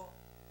unto the Lord.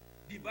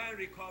 Divine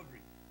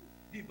recovery,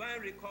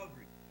 divine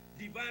recovery,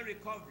 divine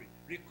recovery,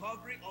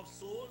 recovery of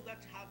souls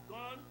that have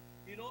gone,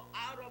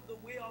 out of the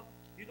way of,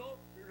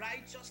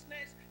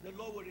 righteousness. The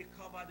Lord will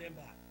recover them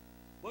back.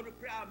 But we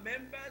pray our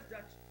members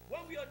that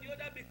one way or the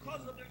other,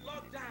 because of the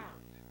lockdown,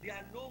 they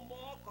are no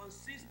more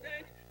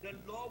consistent. The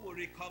Lord will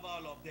recover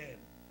all of them.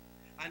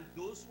 And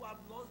those who have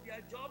lost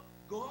their job,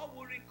 God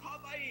will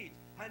recover it.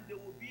 And there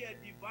will be a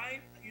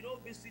divine,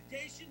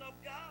 visitation of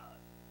God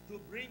to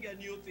bring a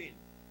new thing.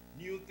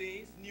 New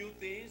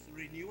things,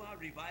 renewal,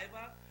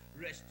 revival,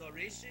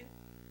 restoration,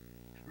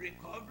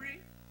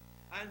 recovery,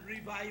 and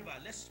revival.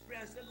 Let's pray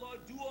and say, Lord,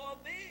 do all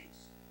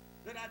this.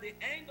 That at the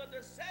end of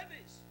the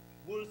service,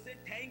 we'll say,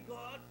 thank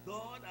God,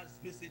 God has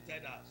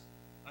visited us.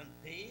 And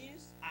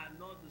things are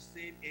not the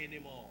same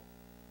anymore.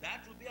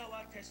 That will be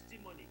our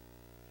testimony.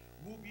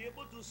 We'll be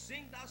able to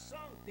sing that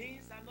song.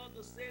 Things are not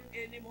the same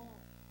anymore.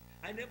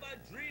 I never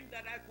dreamed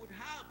that I could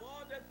have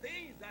all the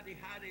things that he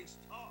had in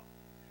store.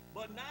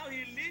 But now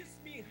he lifts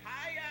me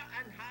higher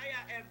and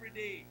higher every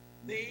day.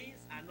 Things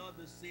are not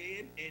the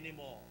same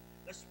anymore.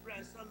 Let's pray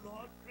and say,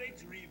 Lord,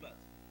 create rivers.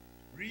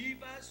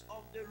 Rivers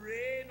of the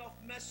rain of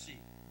mercy.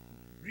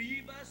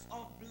 Rivers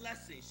of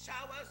blessing.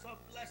 Showers of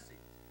blessing.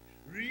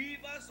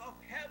 Rivers of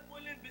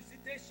heavenly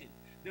visitation.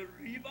 The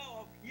river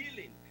of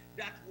healing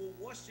that will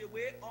wash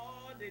away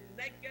all the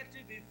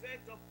negative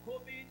effects of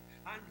COVID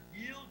and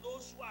heal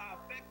those who are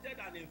affected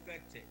and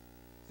infected.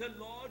 Say,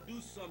 Lord,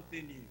 do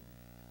something new.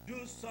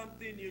 Do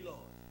something new,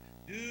 Lord.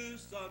 Do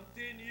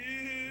something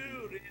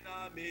new in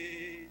our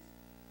midst.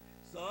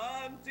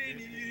 Something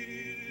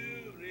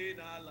new in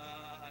our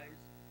lives.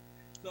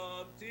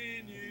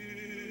 Something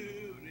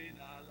new in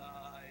our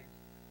lives.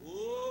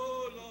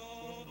 Oh,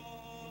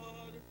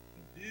 Lord,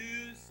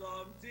 do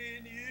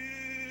something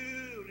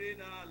new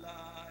in our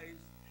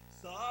lives.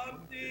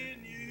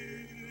 Something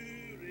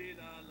new in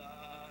our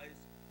lives.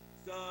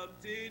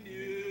 Something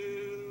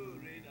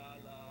new in our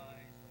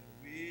lives.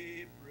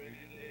 We pray.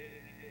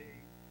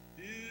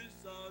 Do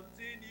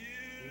something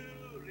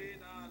new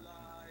in our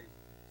lives.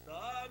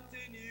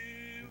 Something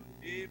new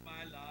in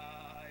my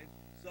life.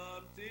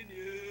 Something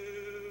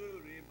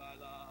new in my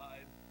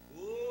life.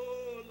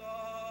 Oh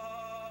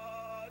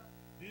Lord,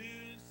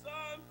 do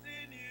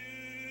something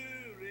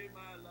new in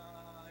my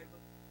life.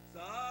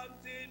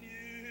 Something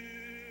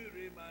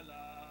new in my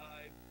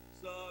life.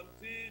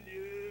 Something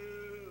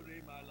new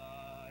in my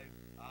life.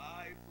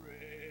 I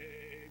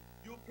pray.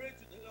 You pray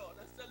to the Lord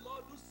and say,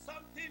 Lord, do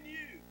something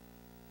new.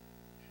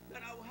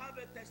 That I will have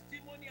a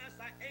testimony as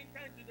I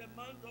enter into the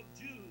month of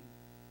June.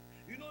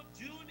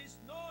 June is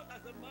known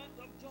as a month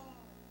of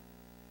joy,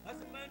 as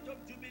a month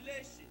of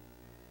jubilation,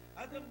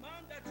 as a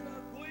month that you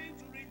are going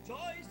to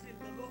rejoice in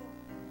the Lord.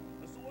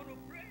 And so I want to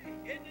pray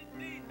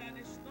anything that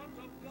is not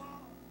of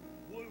God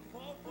will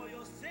fall for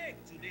your sake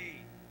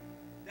today,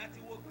 that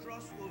you will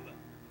cross over.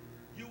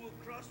 You will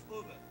cross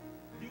over.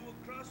 You will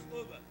cross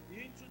over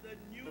into the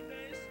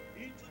newness,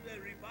 into the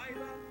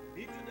revival,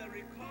 into the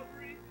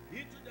recovery,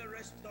 into the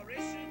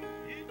restoration,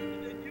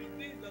 into the new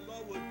things the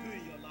Lord will do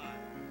in your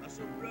life. And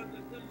so,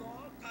 brothers, the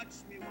Lord,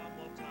 touch me one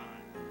more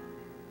time.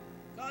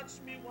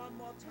 Touch me one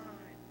more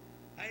time.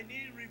 I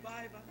need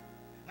revival.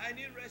 I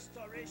need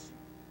restoration.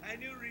 I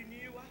need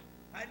renewal.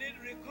 I need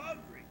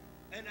recovery.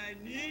 And I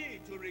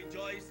need to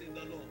rejoice in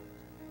the Lord.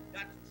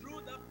 That through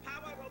the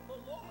power of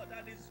the Lord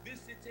that is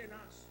visiting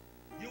us,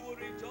 you will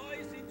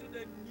rejoice into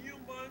the new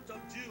month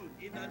of June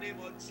in the name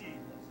of Jesus.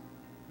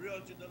 Pray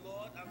unto the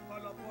Lord and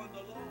call upon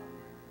the Lord,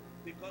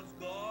 because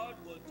God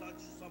will touch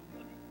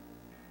somebody.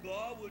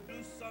 God will do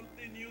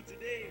something new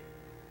today.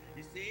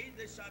 He says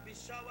there shall be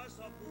showers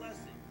of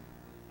blessings,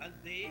 and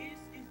this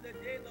is the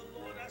day the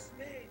Lord has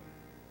made.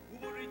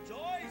 We will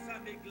rejoice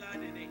and be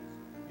glad in it.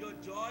 Your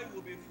joy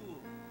will be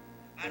full.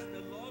 As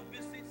the Lord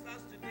visits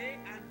us today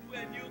and do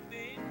a new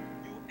thing,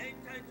 you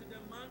enter into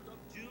the month of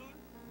June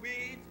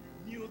with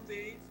new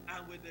things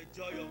and with the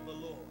joy of the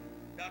Lord.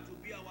 That will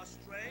be our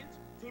strength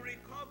to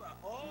recover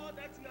all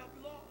that we have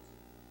lost,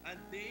 and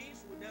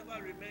things will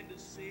never remain the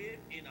same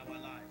in our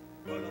lives.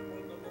 Call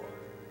upon the Lord.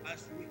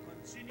 As we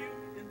continue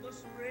in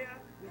this prayer,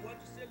 we want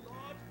to say,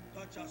 Lord,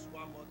 touch us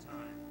one more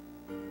time.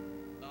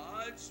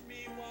 Touch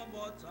me one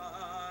more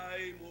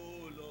time,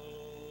 oh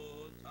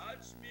Lord.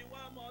 Touch me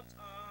one more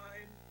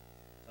time.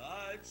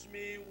 Touch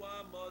me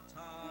one more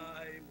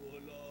time, oh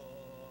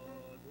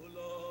Lord, oh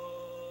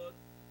Lord.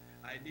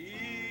 I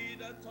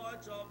need a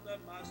touch of the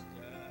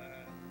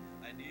Master.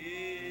 I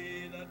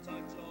need a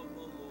touch of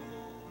the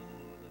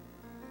Lord.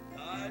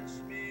 Touch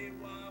me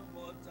one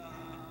more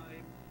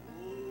time,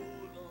 oh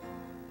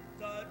Lord.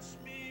 Touch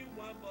me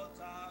one more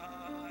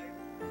time.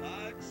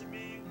 Touch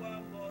me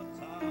one more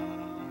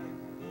time,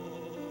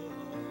 oh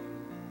Lord.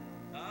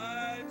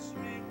 Touch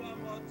me one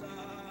more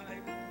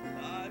time.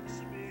 Touch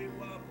me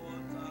one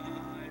more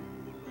time,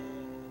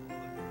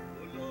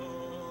 oh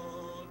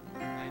Lord.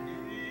 I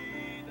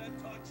need a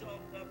touch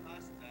of the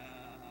Master.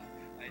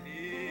 I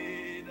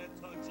need a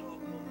touch of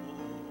the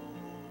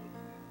Lord.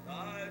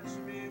 Touch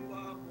me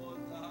one more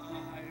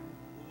time,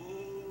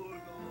 oh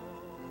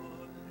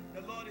Lord.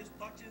 The Lord is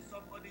touching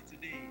somebody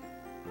today.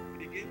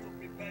 Begin to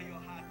prepare your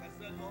heart and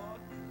say, Lord,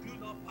 do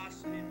not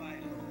pass me by,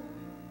 Lord.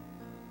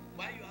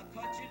 While you are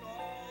touching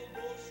all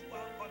those who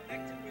are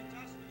connected with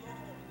us,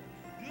 Lord,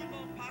 do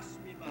not pass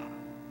me by.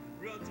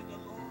 Pray to the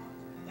Lord,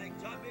 like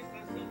Jabez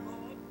and say,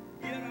 Lord,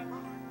 here am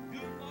I.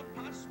 Do not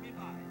pass me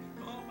by.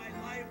 Turn my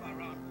life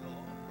around,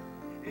 Lord.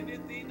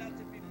 Anything that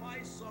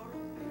typifies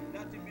sorrow,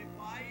 that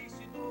typifies,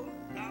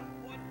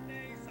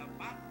 backwardness and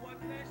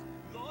backwardness,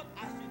 Lord,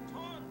 as you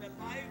turn the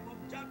life of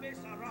Jabez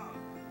around,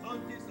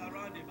 turn this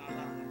around in my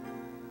life.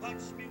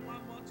 Touch me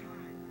one more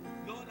time.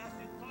 Lord, as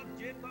you taught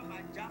Jacob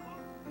and Jacob,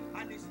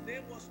 and his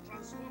name was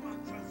transformed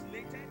and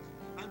translated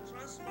and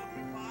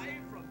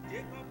transmogrified from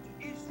Jacob to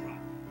Israel.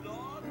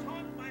 Lord,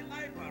 turn my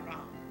life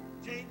around.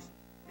 Change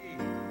me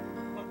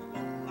from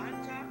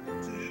planter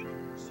to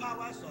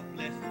showers of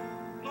blessing.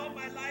 Turn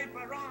my life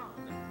around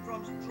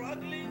from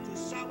struggling to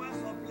showers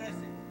of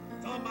blessing.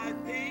 Turn my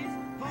things,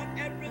 turn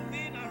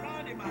everything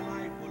around in my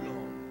life, oh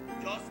Lord.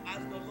 Just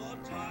as the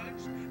Lord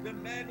touched the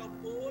men of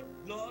old,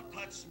 Lord,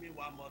 touch me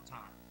one more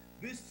time.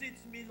 Visit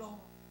me, Lord.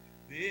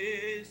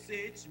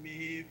 Visit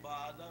me,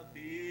 Father,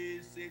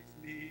 visit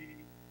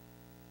me.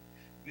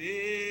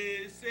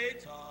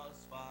 Visit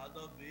us,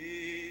 Father,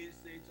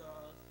 visit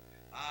us.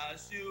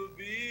 As you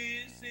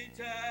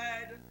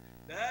visited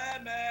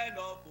the men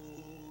of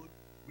old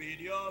with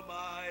your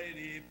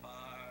mighty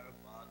power,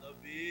 Father,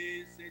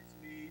 visit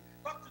me.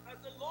 Talk to us,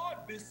 the Lord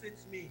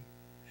visits me.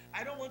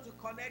 I don't want to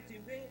connect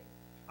in vain.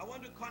 I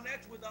want to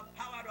connect with the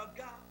power of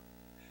God.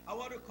 I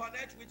want to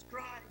connect with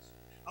Christ.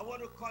 I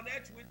want to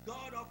connect with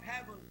God of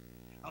heaven.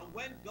 And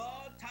when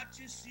God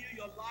touches you,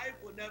 your life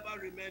will never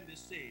remain the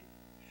same.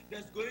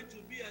 There's going to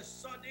be a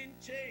sudden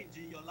change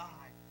in your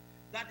life.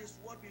 That is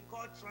what we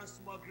call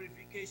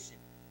transmogrification.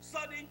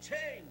 Sudden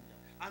change.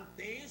 And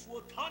things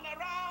will turn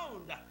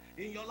around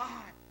in your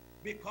life.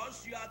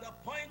 Because you are the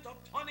point of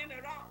turning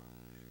around.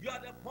 You are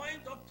the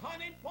point of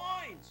turning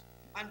point.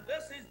 And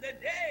this is the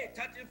day,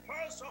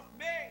 31st of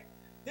May.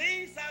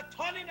 Things are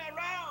turning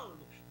around.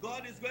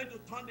 God is going to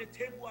turn the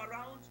table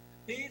around.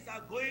 Things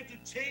are going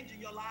to change in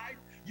your life.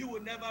 You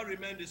will never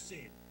remain the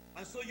same.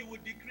 And so you will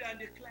decree and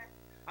declare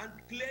and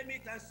claim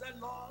it and say,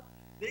 Lord,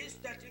 this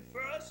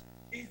 31st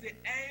is the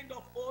end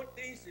of all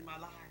things in my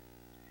life.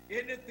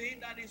 Anything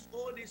that is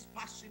old is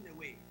passing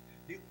away.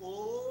 The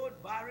old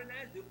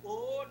barrenness, the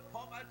old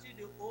poverty,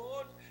 the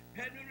old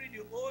penury,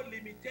 the old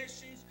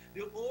limitations,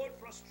 the old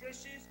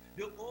frustrations,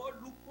 the old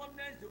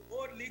lukewarmness, the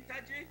old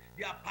lethargy,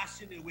 they are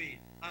passing away.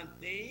 And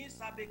things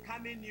are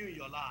becoming new in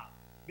your life.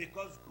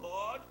 Because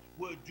God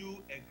will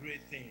do a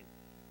great thing.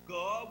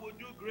 God will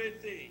do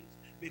great things.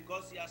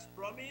 Because he has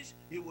promised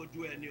he will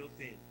do a new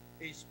thing.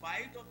 In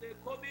spite of the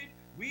COVID,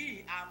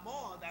 We are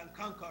more than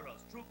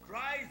conquerors through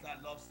Christ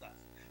that loves us.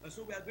 And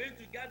so we are going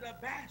to get the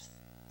best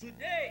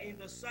today in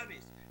the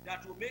service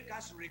that will make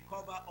us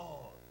recover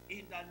all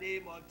in the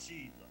name of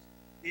Jesus.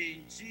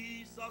 In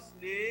Jesus'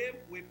 name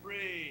we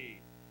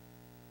pray.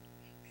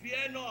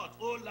 Fear not,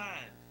 O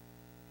land.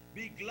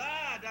 Be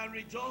glad and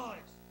rejoice,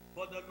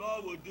 for the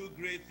Lord will do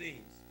great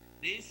things.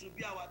 This should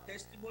be our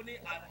testimony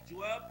as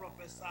Joel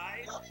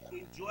prophesied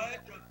in Joel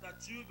chapter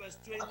 2 verse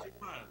 21.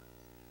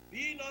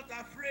 Be not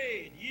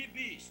afraid, ye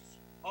beasts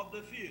of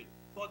the field,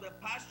 for the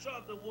pasture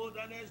of the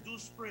wilderness do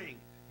spring.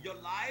 Your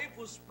life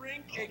will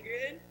spring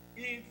again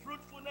in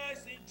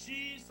fruitfulness in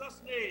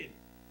Jesus' name.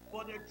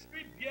 For the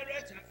tree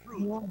beareth her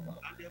fruit,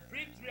 and the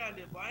fig tree and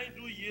the vine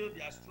do yield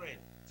their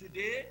strength.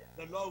 Today,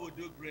 the Lord will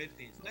do great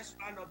things. Let's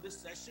round up this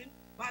session.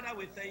 Father,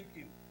 we thank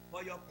you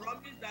for your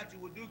promise that you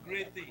will do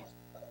great things.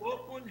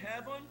 Open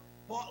heaven,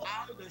 pour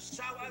out the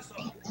showers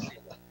of blessing,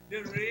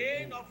 the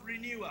rain of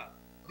renewal,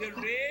 the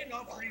rain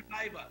of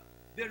revival,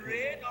 the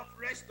rain of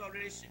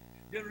restoration,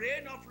 the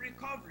rain of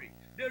recovery,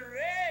 the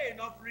rain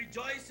of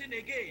rejoicing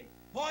again.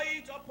 Pour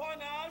it upon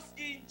us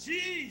in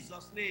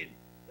Jesus' name.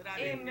 That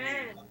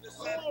Amen.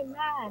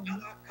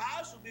 Our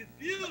cars will be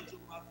filled to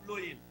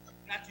overflowing.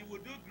 That you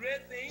will do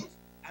great things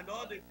and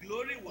all the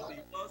glory will be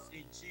yours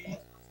in Jesus'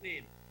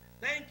 name.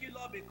 Thank you,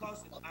 Lord,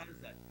 because it's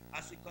answered.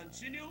 As we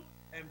continue,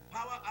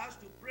 empower us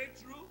to break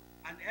through,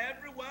 and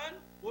everyone,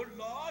 oh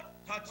Lord,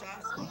 touch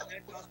us and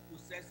let us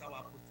possess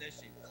our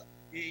possessions.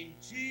 In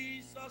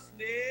Jesus'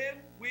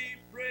 name we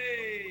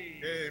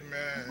pray.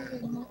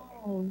 Amen.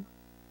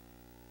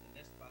 The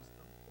next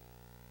pastor.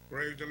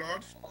 Praise the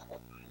Lord.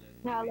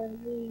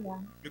 Hallelujah.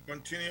 We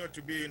continue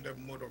to be in the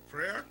mode of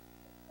prayer.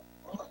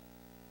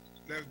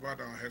 Let's bow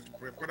down our heads to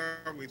pray.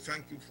 Father, we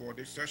thank you for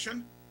this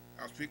session.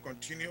 As we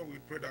continue, we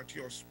pray that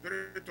your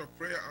spirit of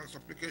prayer and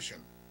supplication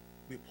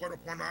be poured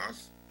upon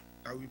us,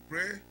 that we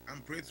pray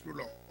and pray through,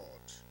 Lord.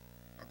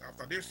 That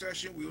after this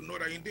session, we will know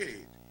that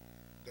indeed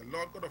the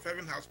Lord God of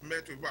heaven has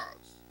met with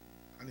us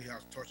and he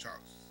has touched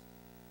us.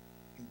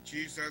 In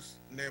Jesus'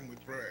 name we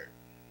pray.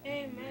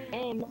 Amen.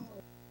 Amen.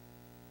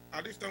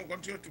 At this time, we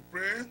continue to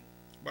pray,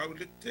 but we'll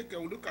take a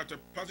look at a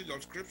passage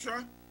of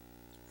scripture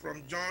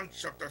from John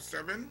chapter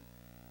 7.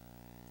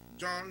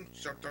 John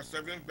chapter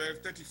 7, verse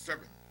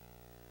 37.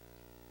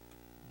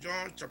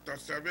 John chapter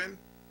 7,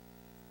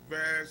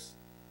 verse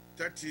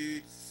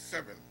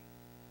 37.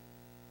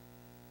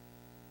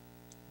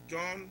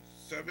 John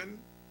 7,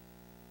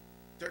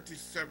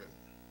 37.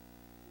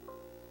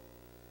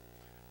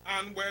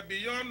 And were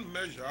beyond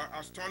measure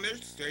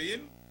astonished,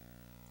 saying,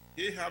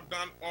 He hath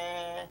done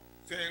all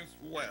things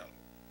well.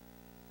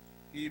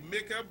 He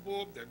maketh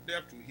both the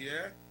deaf to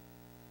hear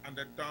and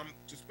the dumb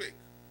to speak.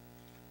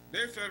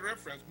 There's a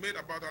reference made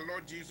about our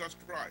Lord Jesus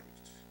Christ.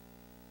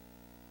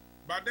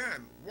 But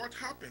then, what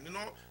happened?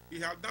 He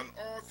had done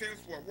all things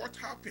well. What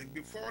happened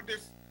before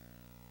this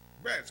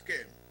verse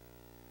came?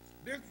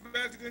 This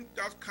verse didn't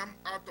just come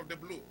out of the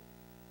blue.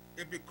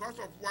 It's because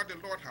of what the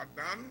Lord had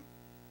done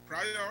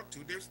prior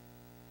to this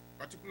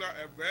particular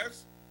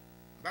verse.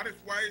 That is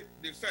why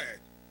they said,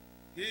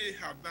 He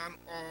had done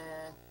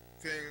all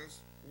things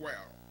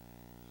well.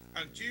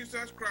 And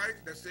Jesus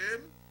Christ the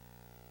same,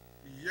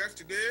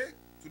 yesterday,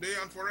 today,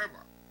 and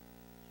forever.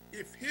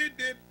 If he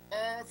did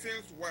all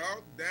things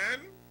well, then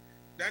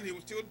he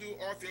will still do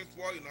all things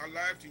well in our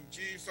lives in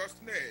Jesus'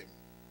 name.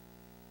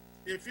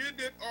 If he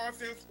did all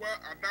things well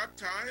at that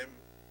time,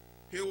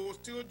 he will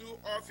still do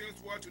all things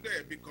well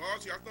today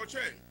because he has not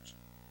changed.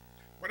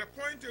 But the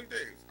point is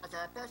this, as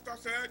our pastor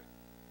said,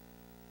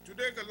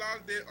 today is the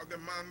last day of the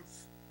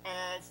month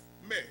of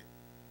May.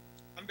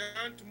 And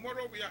then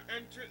tomorrow we are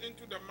entering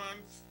into the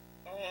month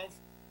of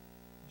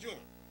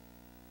June.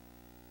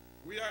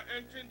 We are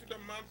entering into the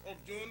month of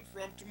June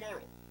from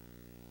tomorrow.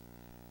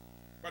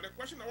 But the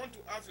question I want to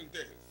ask is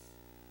this.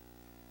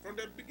 From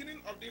the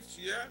beginning of this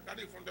year, that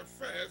is from the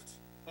 1st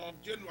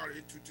of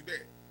January to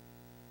today,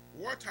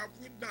 what have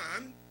we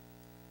done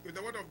with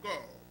the word of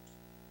God?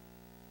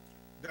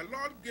 The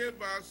Lord gave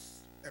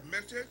us a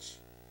message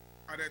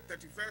at the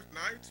 31st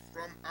night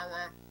from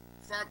our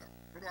father,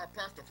 from our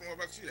pastor, from our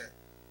overseer,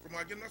 from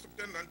our general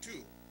superintendent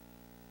too.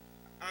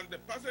 And the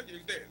passage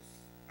is this,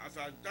 as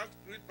I just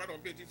read part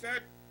of it, he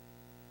said,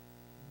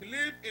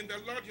 Believe in the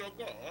Lord your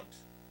God,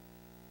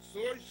 so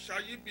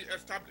shall ye be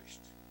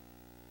established.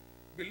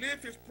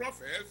 Believe his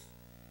prophets,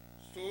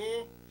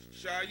 so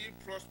shall ye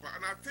prosper.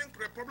 And I think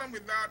the problem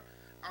with that,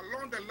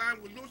 along the line,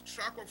 we lose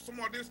track of some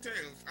of these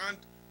things. And,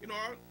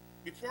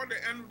 before the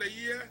end of the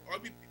year, or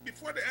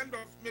before the end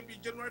of maybe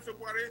January,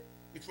 February,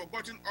 we've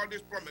forgotten all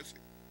these promises.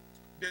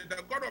 Did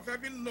the God of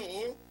heaven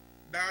know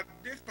that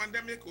this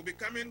pandemic will be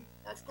coming?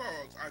 Of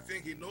course, I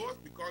think he knows,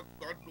 because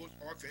God knows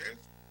all things.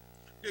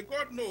 Did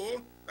God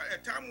know that a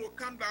time will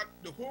come that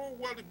the whole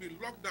world will be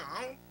locked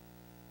down?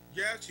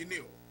 Yes, he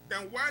knew.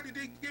 Then why did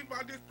he give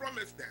us this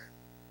promise then?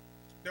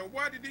 Then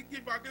why did he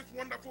give us this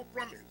wonderful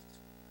promise?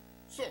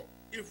 So,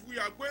 if we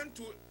are going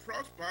to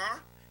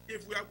prosper,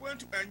 if we are going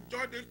to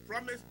enjoy this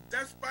promise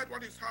despite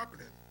what is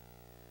happening,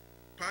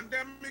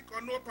 pandemic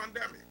or no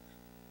pandemic,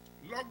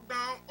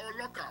 lockdown or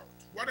lockout,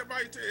 whatever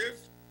it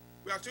is,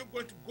 we are still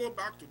going to go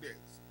back to this.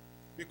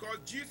 Because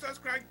Jesus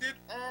Christ did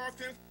all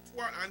things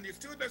well and he's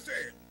still the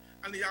same.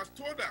 And he has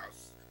told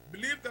us,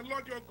 believe the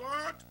Lord your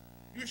God,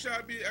 you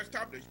shall be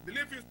established.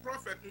 Believe his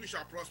prophet, you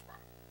shall prosper.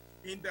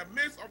 In the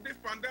midst of this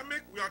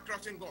pandemic, we are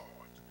trusting God.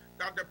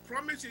 That the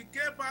promise he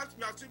gave us,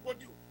 we are still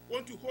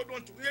going to hold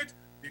on to it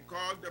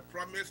because the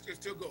promise is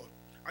still good.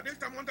 At this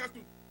time, I want us to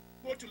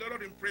go to the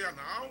Lord in prayer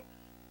now.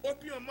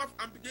 Open your mouth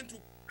and begin to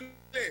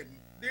claim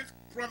this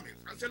promise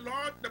and say,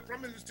 Lord, the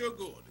promise is still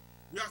good.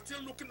 We are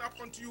still looking up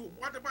unto you.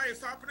 Whatever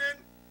is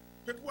happening,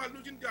 people are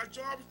losing their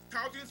jobs,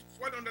 thousands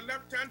fall on the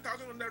left,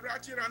 10,000 on the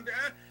right here and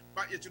there,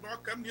 but it should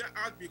not come near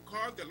us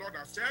because the Lord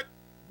has said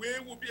we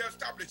will be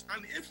established.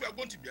 And if we are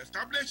going to be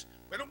established,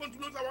 we're not going to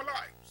lose our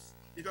lives.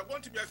 If you're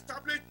going to be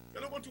established,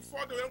 we're not going to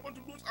fall, we're not going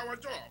to lose our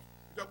job.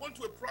 If you're going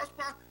to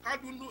prosper, how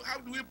do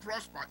we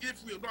prosper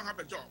if we don't have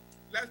a job?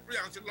 Let's pray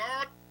and say,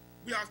 Lord,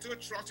 we are still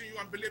trusting you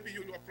and believing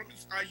you. Your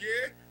promises are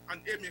yea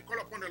and amen. Call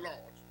upon the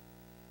Lord.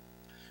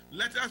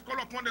 Let us call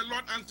upon the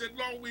Lord and say,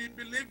 Lord, we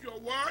believe your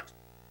word.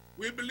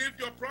 We believe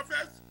your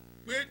prophets.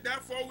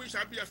 Therefore, we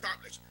shall be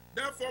established.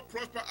 Therefore,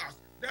 prosper us.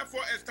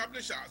 Therefore,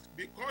 establish us.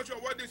 Because your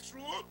word is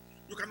true,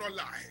 you cannot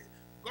lie.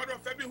 God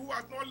of heaven, who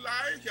has not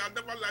lied, he has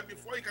never lied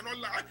before, he cannot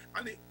lie.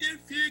 And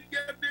if he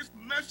gave this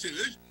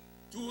message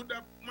to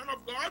the man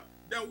of God,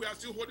 then we are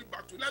still holding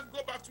back to it. Let's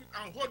go back to it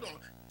and hold on.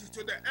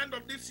 To the end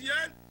of this year,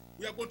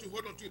 we are going to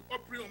hold on to it.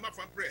 Open your mouth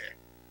and pray.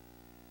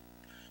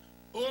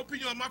 Open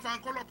your mouth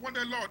and call upon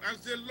the Lord and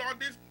say, Lord,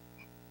 this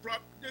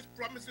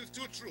promise is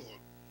still true.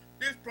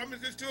 This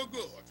promise is still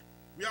good.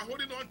 We are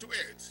holding on to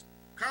it.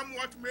 Come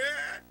what may,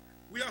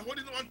 we are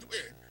holding on to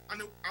it.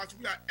 And as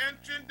we are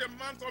entering the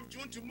month of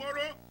June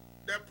tomorrow,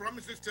 the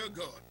promise is still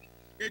good.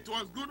 It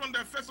was good on the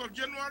 1st of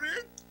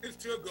January, it's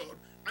still good.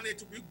 And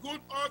it will be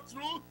good all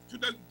through to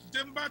the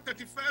December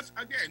 31st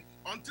again,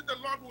 until the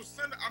Lord will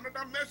send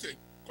another message.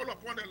 Call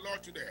upon the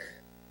Lord today.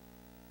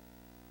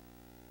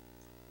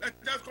 Let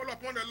us call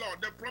upon the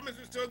Lord. The promise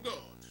is still good.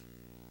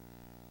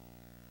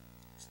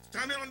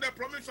 Standing on the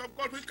promise of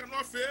God which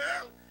cannot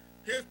fail,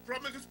 his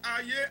promises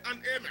are yea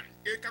and amen.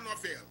 It cannot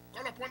fail.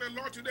 Call upon the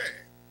Lord today.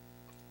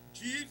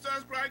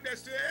 Jesus Christ the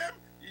same,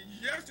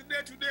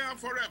 yesterday, today, and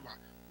forever.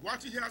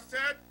 What he has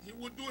said, he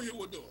will do, he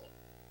will do.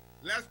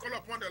 Let's call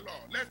upon the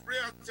Lord. Let's pray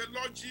and say,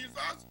 Lord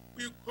Jesus,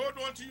 we hold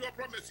on to your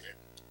promises.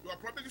 Your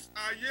promises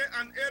are yea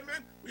and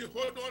amen. We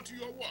hold on to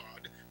your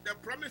word. The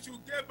promise you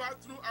gave us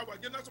through our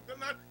general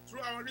superintendent,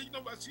 through our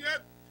regional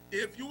overseer,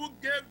 if you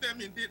gave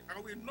them indeed,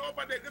 and we know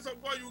by the grace of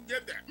God you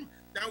gave them,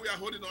 then we are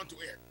holding on to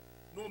it.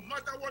 No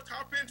matter what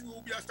happens, we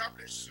will be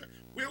established.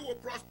 We will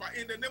prosper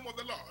in the name of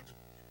the Lord.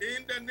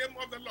 In the name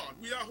of the Lord,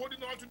 we are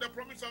holding on to the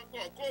promise of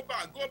God. Go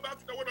back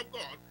to the word of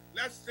God.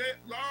 Let's say,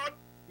 Lord,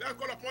 let's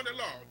call upon the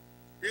Lord.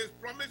 His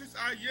promises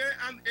are yea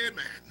and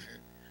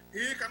amen.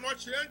 He cannot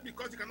change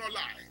because he cannot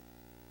lie.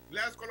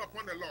 Let's call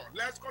upon the Lord.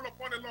 Let's call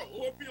upon the Lord.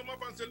 Open your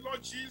mouth and say,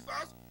 Lord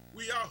Jesus,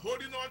 we are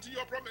holding on to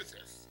your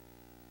promises,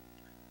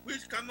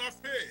 which cannot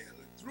fail.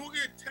 Through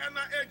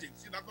eternal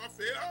ages, it has not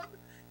failed.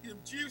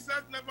 If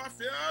Jesus never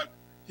failed,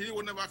 he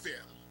will never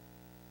fail.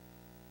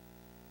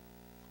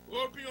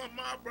 Open your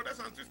mouth, brothers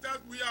and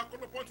sisters. We are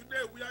called upon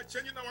today. We are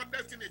changing our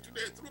destiny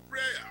today through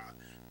prayer,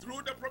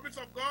 through the promise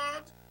of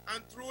God,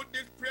 and through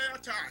this prayer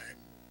time.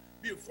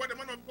 Before the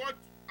man of God,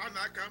 and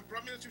I can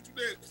promise you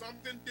today,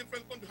 something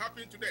different is going to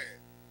happen today.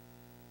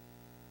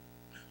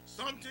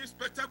 Something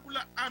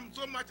spectacular I'm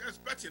so much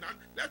expecting. And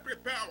let's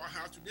prepare our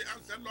hearts today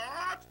and say,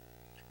 Lord,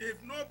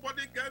 if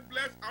nobody gets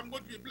blessed, I'm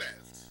going to be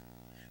blessed.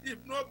 If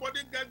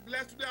nobody gets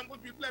blessed today, I'm going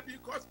to be blessed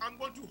because I'm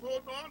going to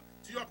hold on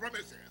to your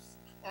promises,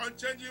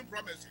 unchanging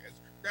promises.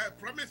 The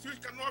promise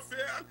which cannot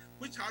fail,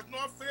 which has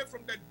not failed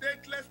from the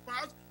dateless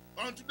past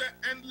unto the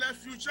endless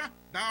future,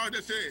 now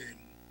the same.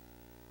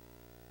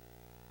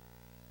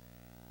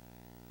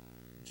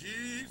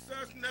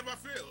 Jesus never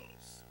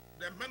fails.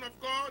 The men of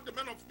God, the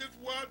men of this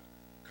world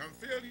can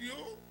fail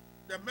you.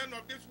 The men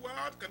of this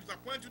world can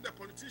disappoint you. The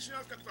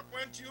politicians can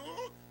disappoint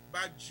you.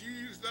 But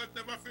Jesus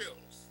never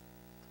fails.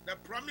 The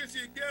promise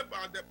he gave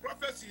us, the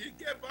prophecy he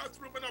gave us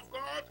through men of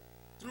God,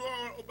 through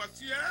our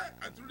overseer,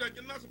 and through the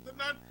general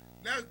superintendent,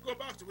 let's go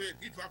back to it.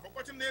 If you have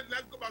forgotten it,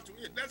 let's go back to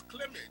it. Let's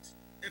claim it.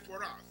 It's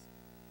for us.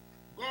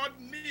 God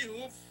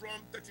knew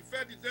from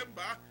 31st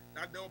December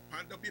that there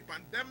will be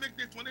pandemic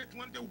this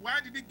 2020. Why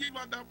did he give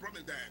us that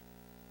promise then?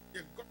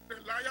 Is God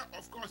a liar?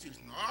 Of course he's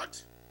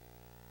not.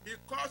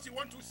 Because he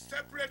wants to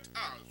separate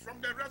us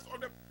from the rest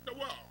of the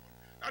world.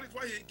 That is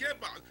why he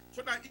gave us,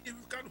 so that if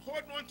we can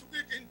hold on to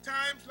it in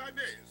times like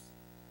this.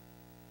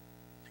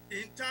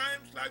 In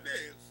times like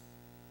this,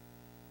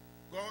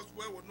 God's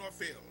word will not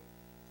fail.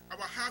 Our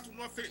hearts will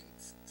not faint.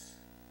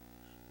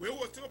 We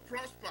will still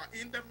prosper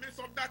in the midst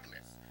of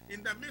darkness.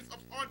 In the midst of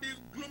all this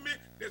gloomy,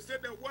 they say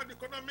the world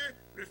economy,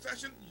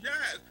 recession,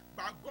 yes,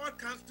 but God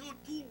can still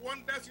do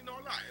wonders in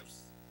our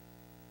lives.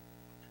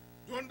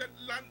 During the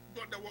land,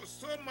 there was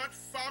so much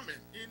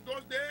famine in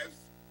those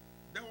days.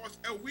 There was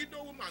a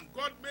widow woman.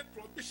 God made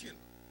provision.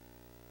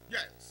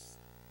 Yes.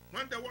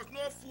 When there was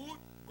no food,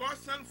 God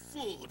sent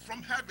food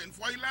from heaven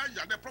for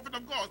Elijah, the prophet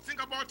of God.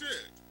 Think about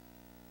it.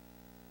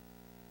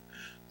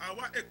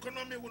 Our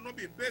economy will not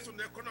be based on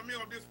the economy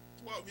of this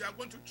world. We are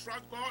going to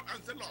trust God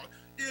and say, Lord,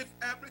 if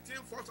everything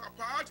falls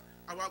apart,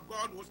 our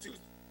God will still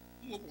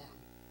move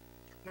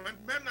on.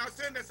 When men are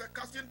saying there's a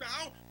casting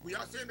down, we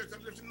are saying there's a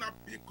lifting up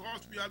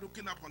because we are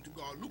looking up unto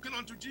God, looking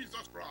unto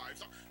Jesus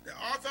Christ, the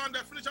author and the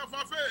finisher of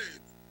our faith.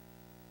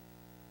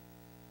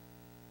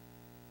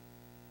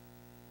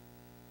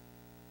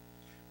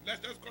 Let's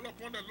just call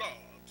upon the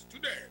Lord.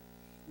 Today,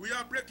 we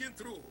are breaking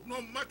through,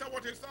 no matter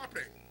what is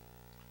happening.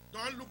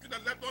 Don't look to the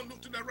left, don't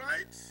look to the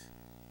right.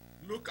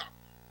 Look up.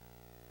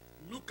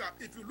 Look up.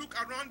 If you look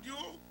around you,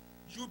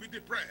 you'll be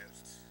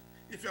depressed.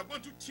 If you're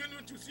going to tune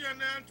into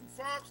CNN, to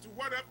Fox, to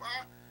whatever,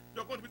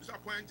 you're going to be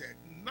disappointed.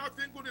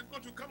 Nothing good is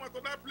going to come out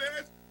of that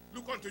place.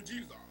 Look unto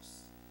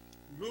Jesus.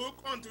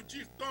 Look unto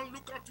Jesus. Don't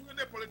look up to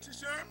any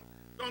politician.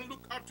 Don't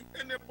look up to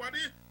anybody.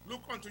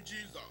 Look unto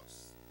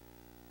Jesus.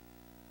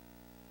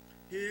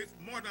 He is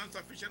more than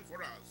sufficient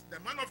for us. The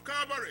man of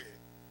Calvary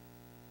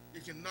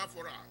is enough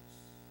for us.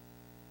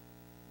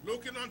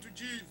 Looking unto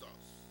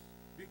Jesus,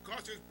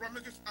 because his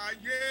promises are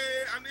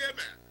yea and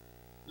amen.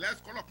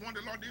 Let's call upon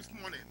the Lord this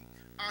morning.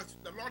 As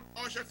the Lord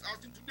ushers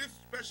us into this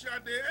special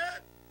day,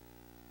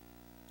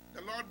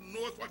 the Lord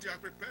knows what he has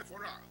prepared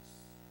for us.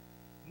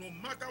 No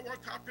matter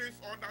what happens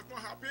or does not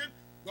happen,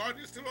 God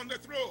is still on the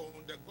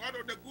throne. The God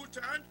of the good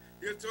times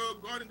is still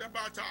God in the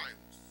bad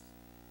times.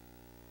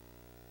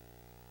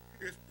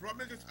 His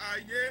promises are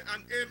yea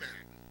and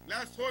amen.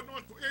 Let's hold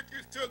on to it.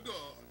 It's still good.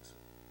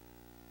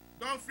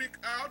 Don't freak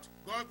out.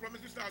 God's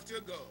promises are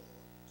still good.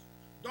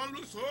 Don't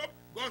lose hope.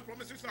 God's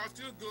promises are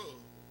still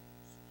good.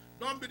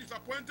 Don't be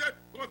disappointed.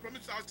 God's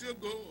promises are still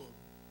good.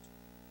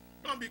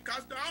 Don't be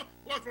cast down.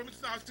 God's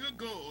promises are still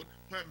good.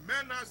 When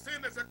men are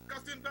saying there's a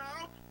casting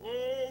down,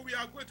 oh, we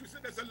are going to say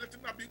there's a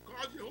lifting up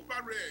because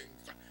Jehovah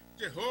reigns.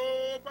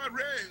 Jehovah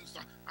reigns.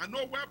 And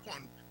no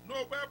weapon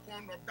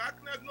of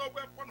darkness, no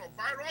weapon of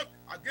virus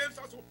against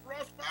us will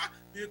prosper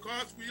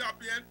because we are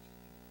being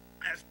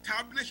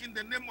established in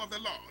the name of the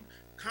Lord,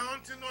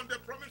 counting on the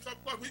promise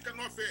of God, we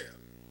cannot fail.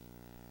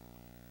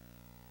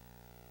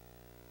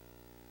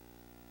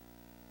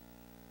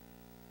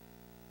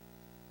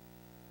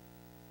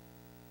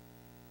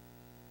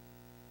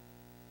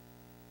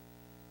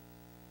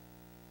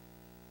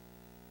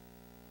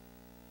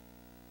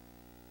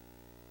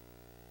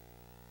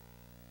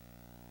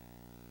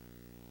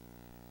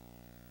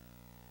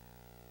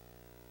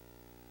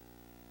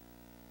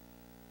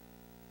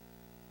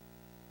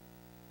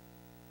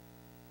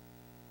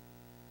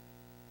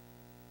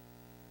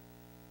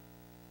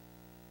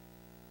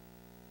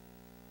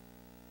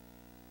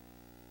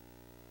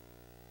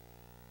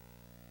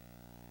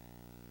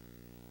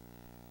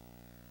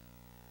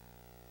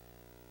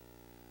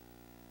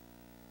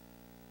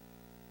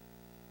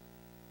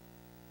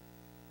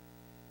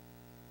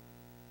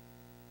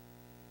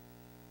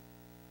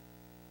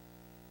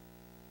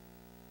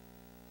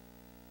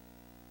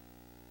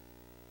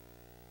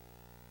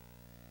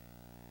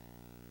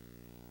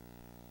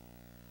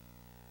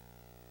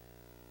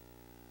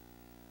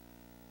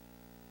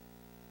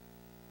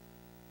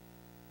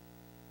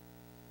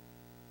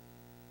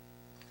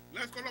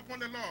 Let's call upon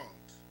the Lord.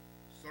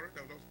 Sorry,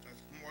 there was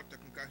a more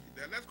technical hit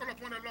there. Let's call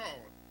upon the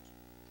Lord.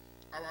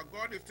 Our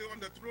God is still on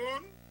the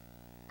throne,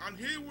 and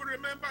he will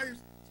remember his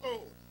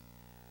own.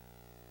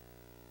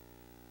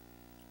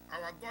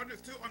 Our God is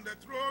still on the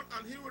throne,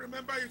 and he will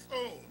remember his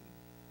own.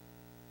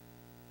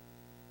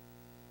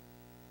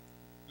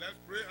 Let's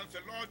pray and say,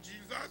 Lord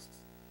Jesus,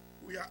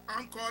 we are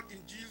anchored in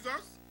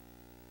Jesus.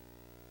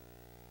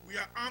 We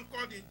are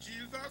anchored in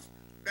Jesus.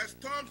 The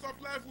storms of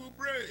life will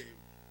brave.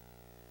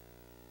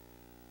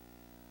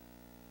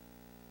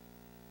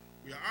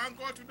 We are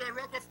anchored to the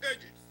rock of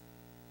ages.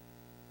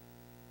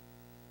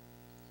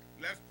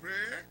 Let's pray.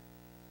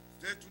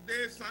 Say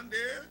today, Sunday,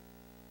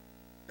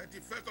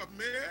 31st of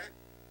May,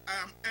 I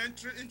am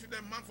entering into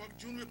the month of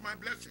June with my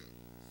blessings.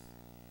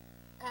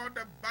 All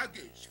the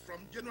baggage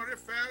from January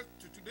 1st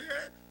to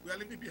today, we are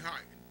leaving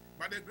behind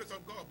by the grace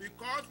of God,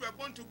 because we are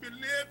going to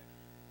believe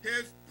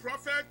his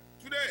prophet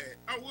today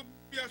and will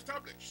be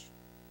established.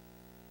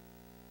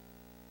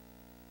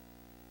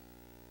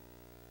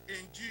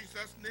 In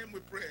Jesus' name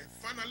we pray.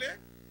 Finally,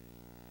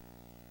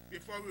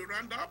 before we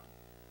round up,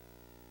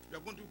 we are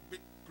going to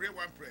pray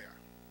one prayer.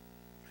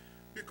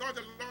 Because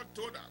the Lord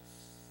told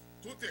us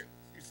two things.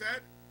 He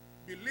said,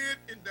 believe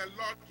in the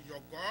Lord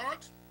your God,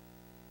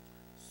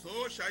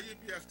 so shall you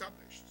be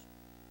established.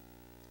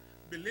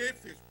 Believe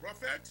his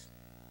prophet,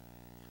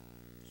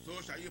 so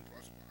shall you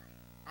prosper.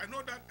 I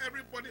know that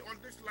everybody on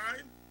this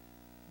line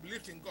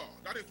believes in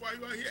God. That is why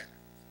you are here.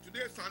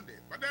 Today is Sunday.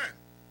 But then,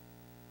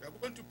 we are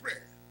going to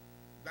pray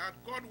that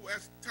God will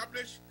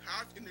establish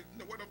us in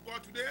the word of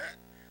God today,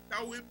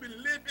 that we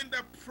believe in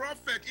the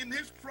prophet, in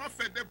his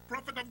prophet, the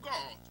prophet of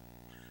God.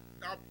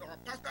 Our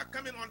pastor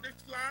coming on this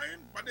line,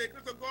 by the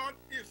grace of God,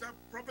 is a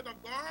prophet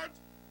of God,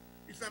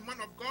 is a man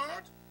of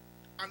God,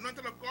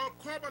 anointed of God,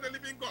 called by the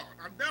living God.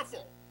 And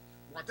therefore,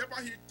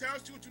 Whatever he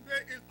tells you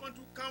today is going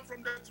to come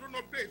from the throne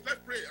of grace.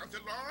 Let's pray and say,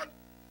 Lord,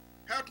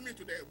 help me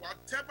today.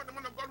 Whatever the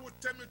man of God will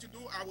tell me to do,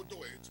 I will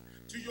do it.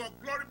 To your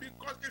glory,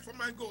 because it's for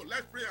my goal.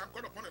 Let's pray and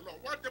call upon the Lord.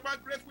 Whatever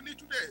grace we need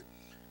today,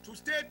 to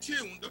stay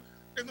tuned.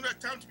 There's not a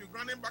time to be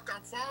running back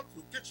and forth,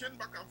 to kitchen,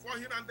 back and forth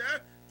here and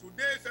there.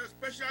 Today is a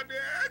special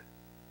day.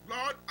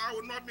 Lord, I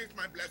will not miss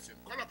my blessing.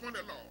 Call upon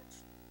the Lord.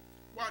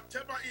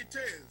 Whatever it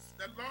is,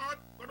 the Lord,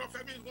 God of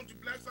heaven, is going to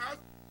bless us.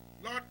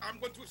 Lord, I'm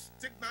going to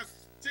stick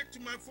to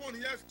my phone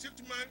here, stick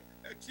to my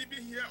TV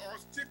here, or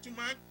stick to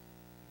my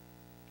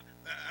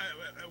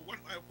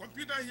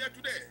computer here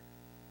today.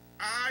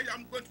 I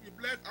am going to be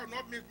blessed. I will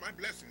not miss my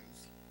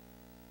blessings.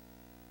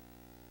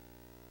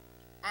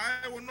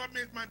 I will not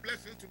miss my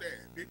blessings today,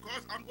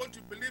 because I'm going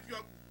to believe you,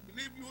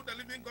 the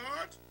living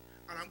God,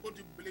 and I'm going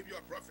to believe you,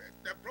 a prophet,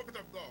 the prophet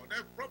of God,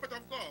 the prophet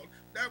of God,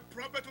 the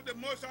prophet of the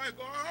Most High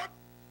God,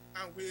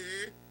 and we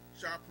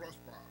shall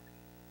prosper.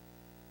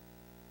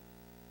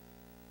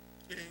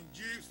 In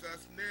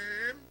Jesus'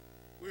 name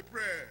we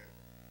pray.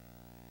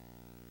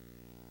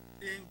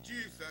 In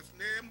Jesus'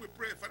 name we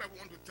pray. Father, we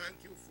want to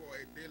thank you for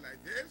a day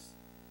like this.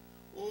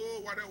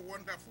 Oh, what a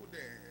wonderful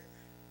day.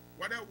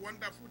 What a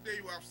wonderful day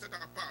you have set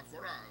apart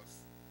for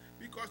us.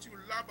 Because you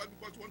love us,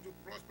 because you want to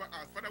prosper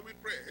us. Father, we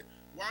pray,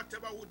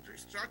 whatever would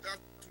distract us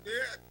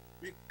today,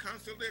 we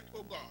cancel it,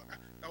 oh God.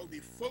 That will be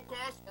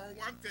focused on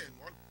one thing,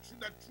 on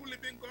the true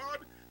living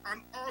God.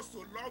 And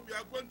also, Lord, we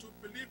are going to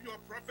believe your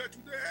prophet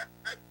today.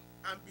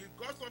 And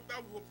because of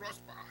that, we will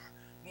prosper.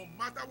 No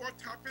matter what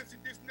happens in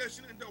this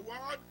nation, in the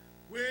world,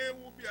 we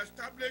will be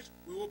established.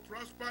 We will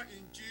prosper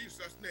in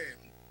Jesus'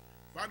 name.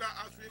 Father,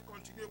 as we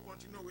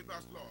continue with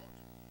us, Lord.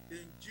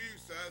 In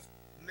Jesus'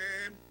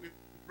 name we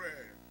pray.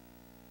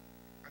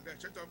 And the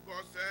church of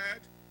God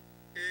said,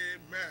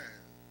 Amen.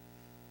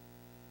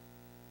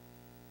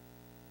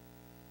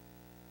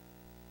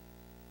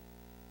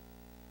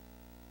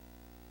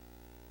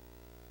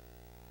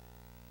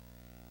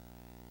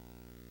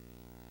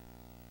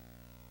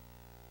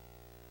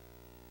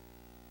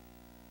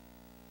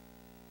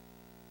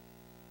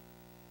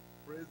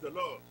 Praise the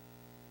Lord.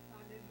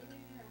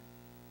 Hallelujah.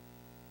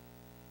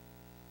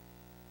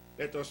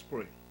 Let us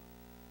pray.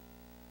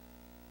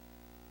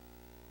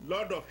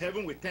 Lord of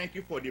heaven, we thank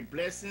you for the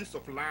blessings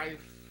of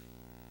life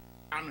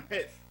and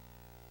health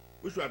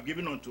which you have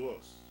given unto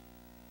us.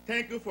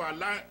 Thank you for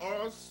allowing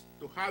us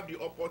to have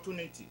the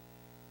opportunity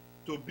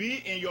to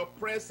be in your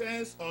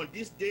presence on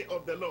this day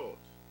of the Lord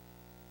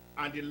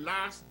and the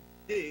last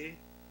day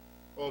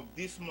of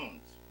this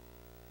month.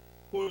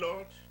 Oh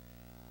Lord,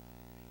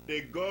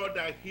 the God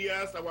that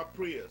hears our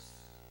prayers,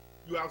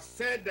 you have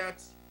said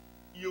that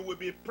you will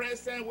be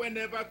present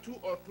whenever 2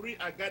 or 3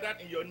 are gathered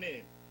in your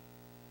name.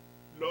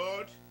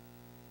 Lord,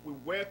 we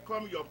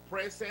welcome your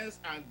presence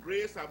and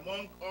grace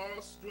among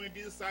us during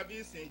this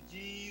service in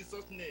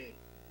Jesus' name.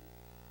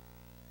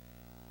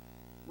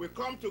 We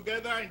come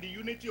together in the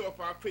unity of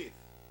our faith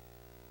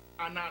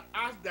and I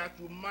ask that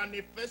you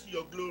manifest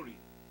your glory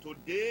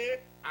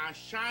today and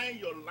shine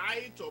your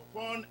light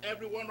upon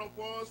every one of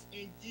us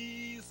in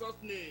Jesus'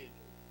 name.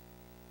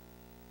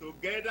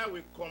 Together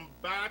we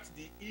combat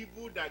the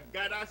evil that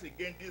gathers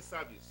against this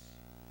service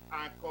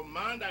and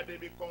command that they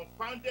be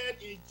confounded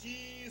in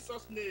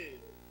Jesus' name.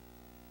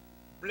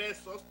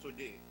 Bless us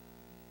today,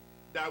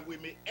 that we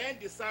may end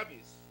the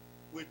service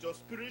with your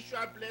spiritual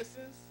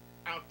blessings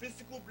and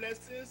physical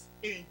blessings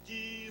in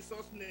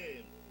Jesus'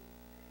 name.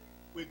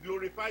 We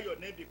glorify your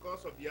name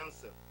because of the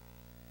answer.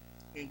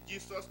 In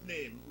Jesus'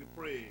 name we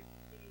pray.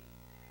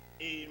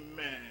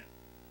 Amen.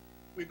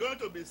 We're going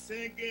to be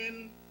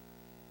singing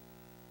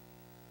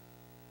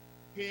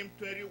hymn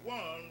 21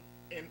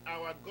 in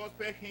our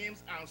gospel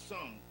hymns and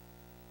song.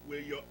 Will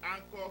your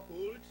anchor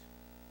hold?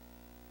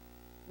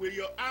 Will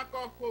your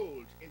anchor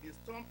hold in the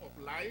storm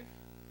of life?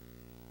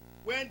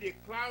 When the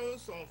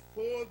clouds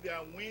unfold their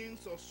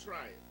wings of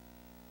strife,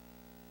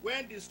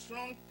 when the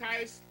strong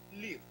tides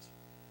lift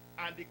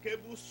and the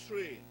cables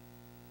strain,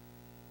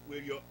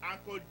 will your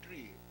anchor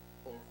drift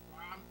or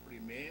firm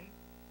remain?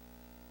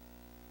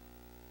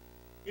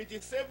 It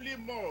is safely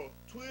moored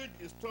till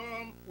the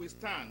storm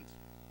withstand,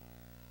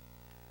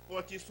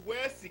 but is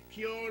well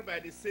secured by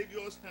the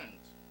Savior's hand.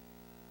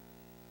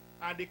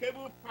 And the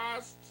cable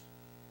passed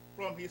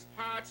from his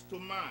heart to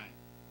mine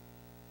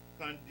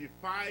can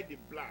defy the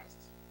blast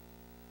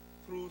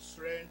through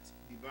strength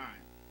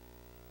divine.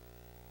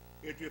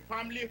 It will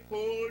firmly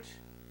hold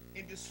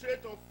in the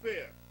strait of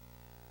fear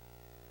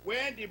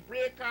when the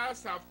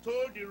breakers have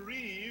told the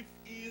reef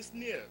is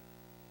near.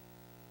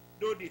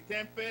 Though the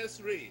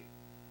tempest rage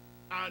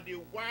and the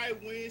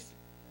wild winds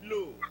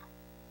blow,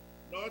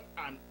 not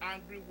an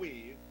angry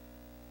wave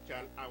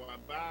shall our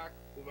back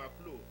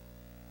overflow.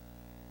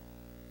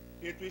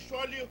 It will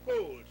surely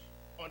hold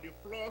on the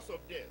floors of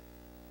death.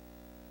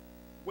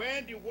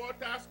 When the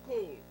waters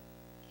cold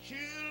chill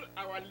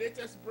our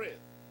latest breath,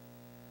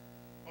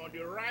 on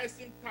the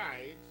rising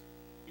tide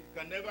it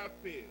can never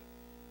fail,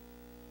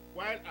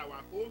 while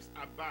our hopes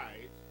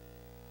abide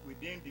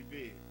within the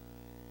veil.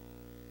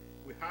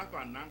 We have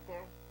an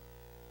anchor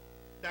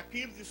that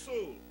keeps the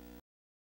soul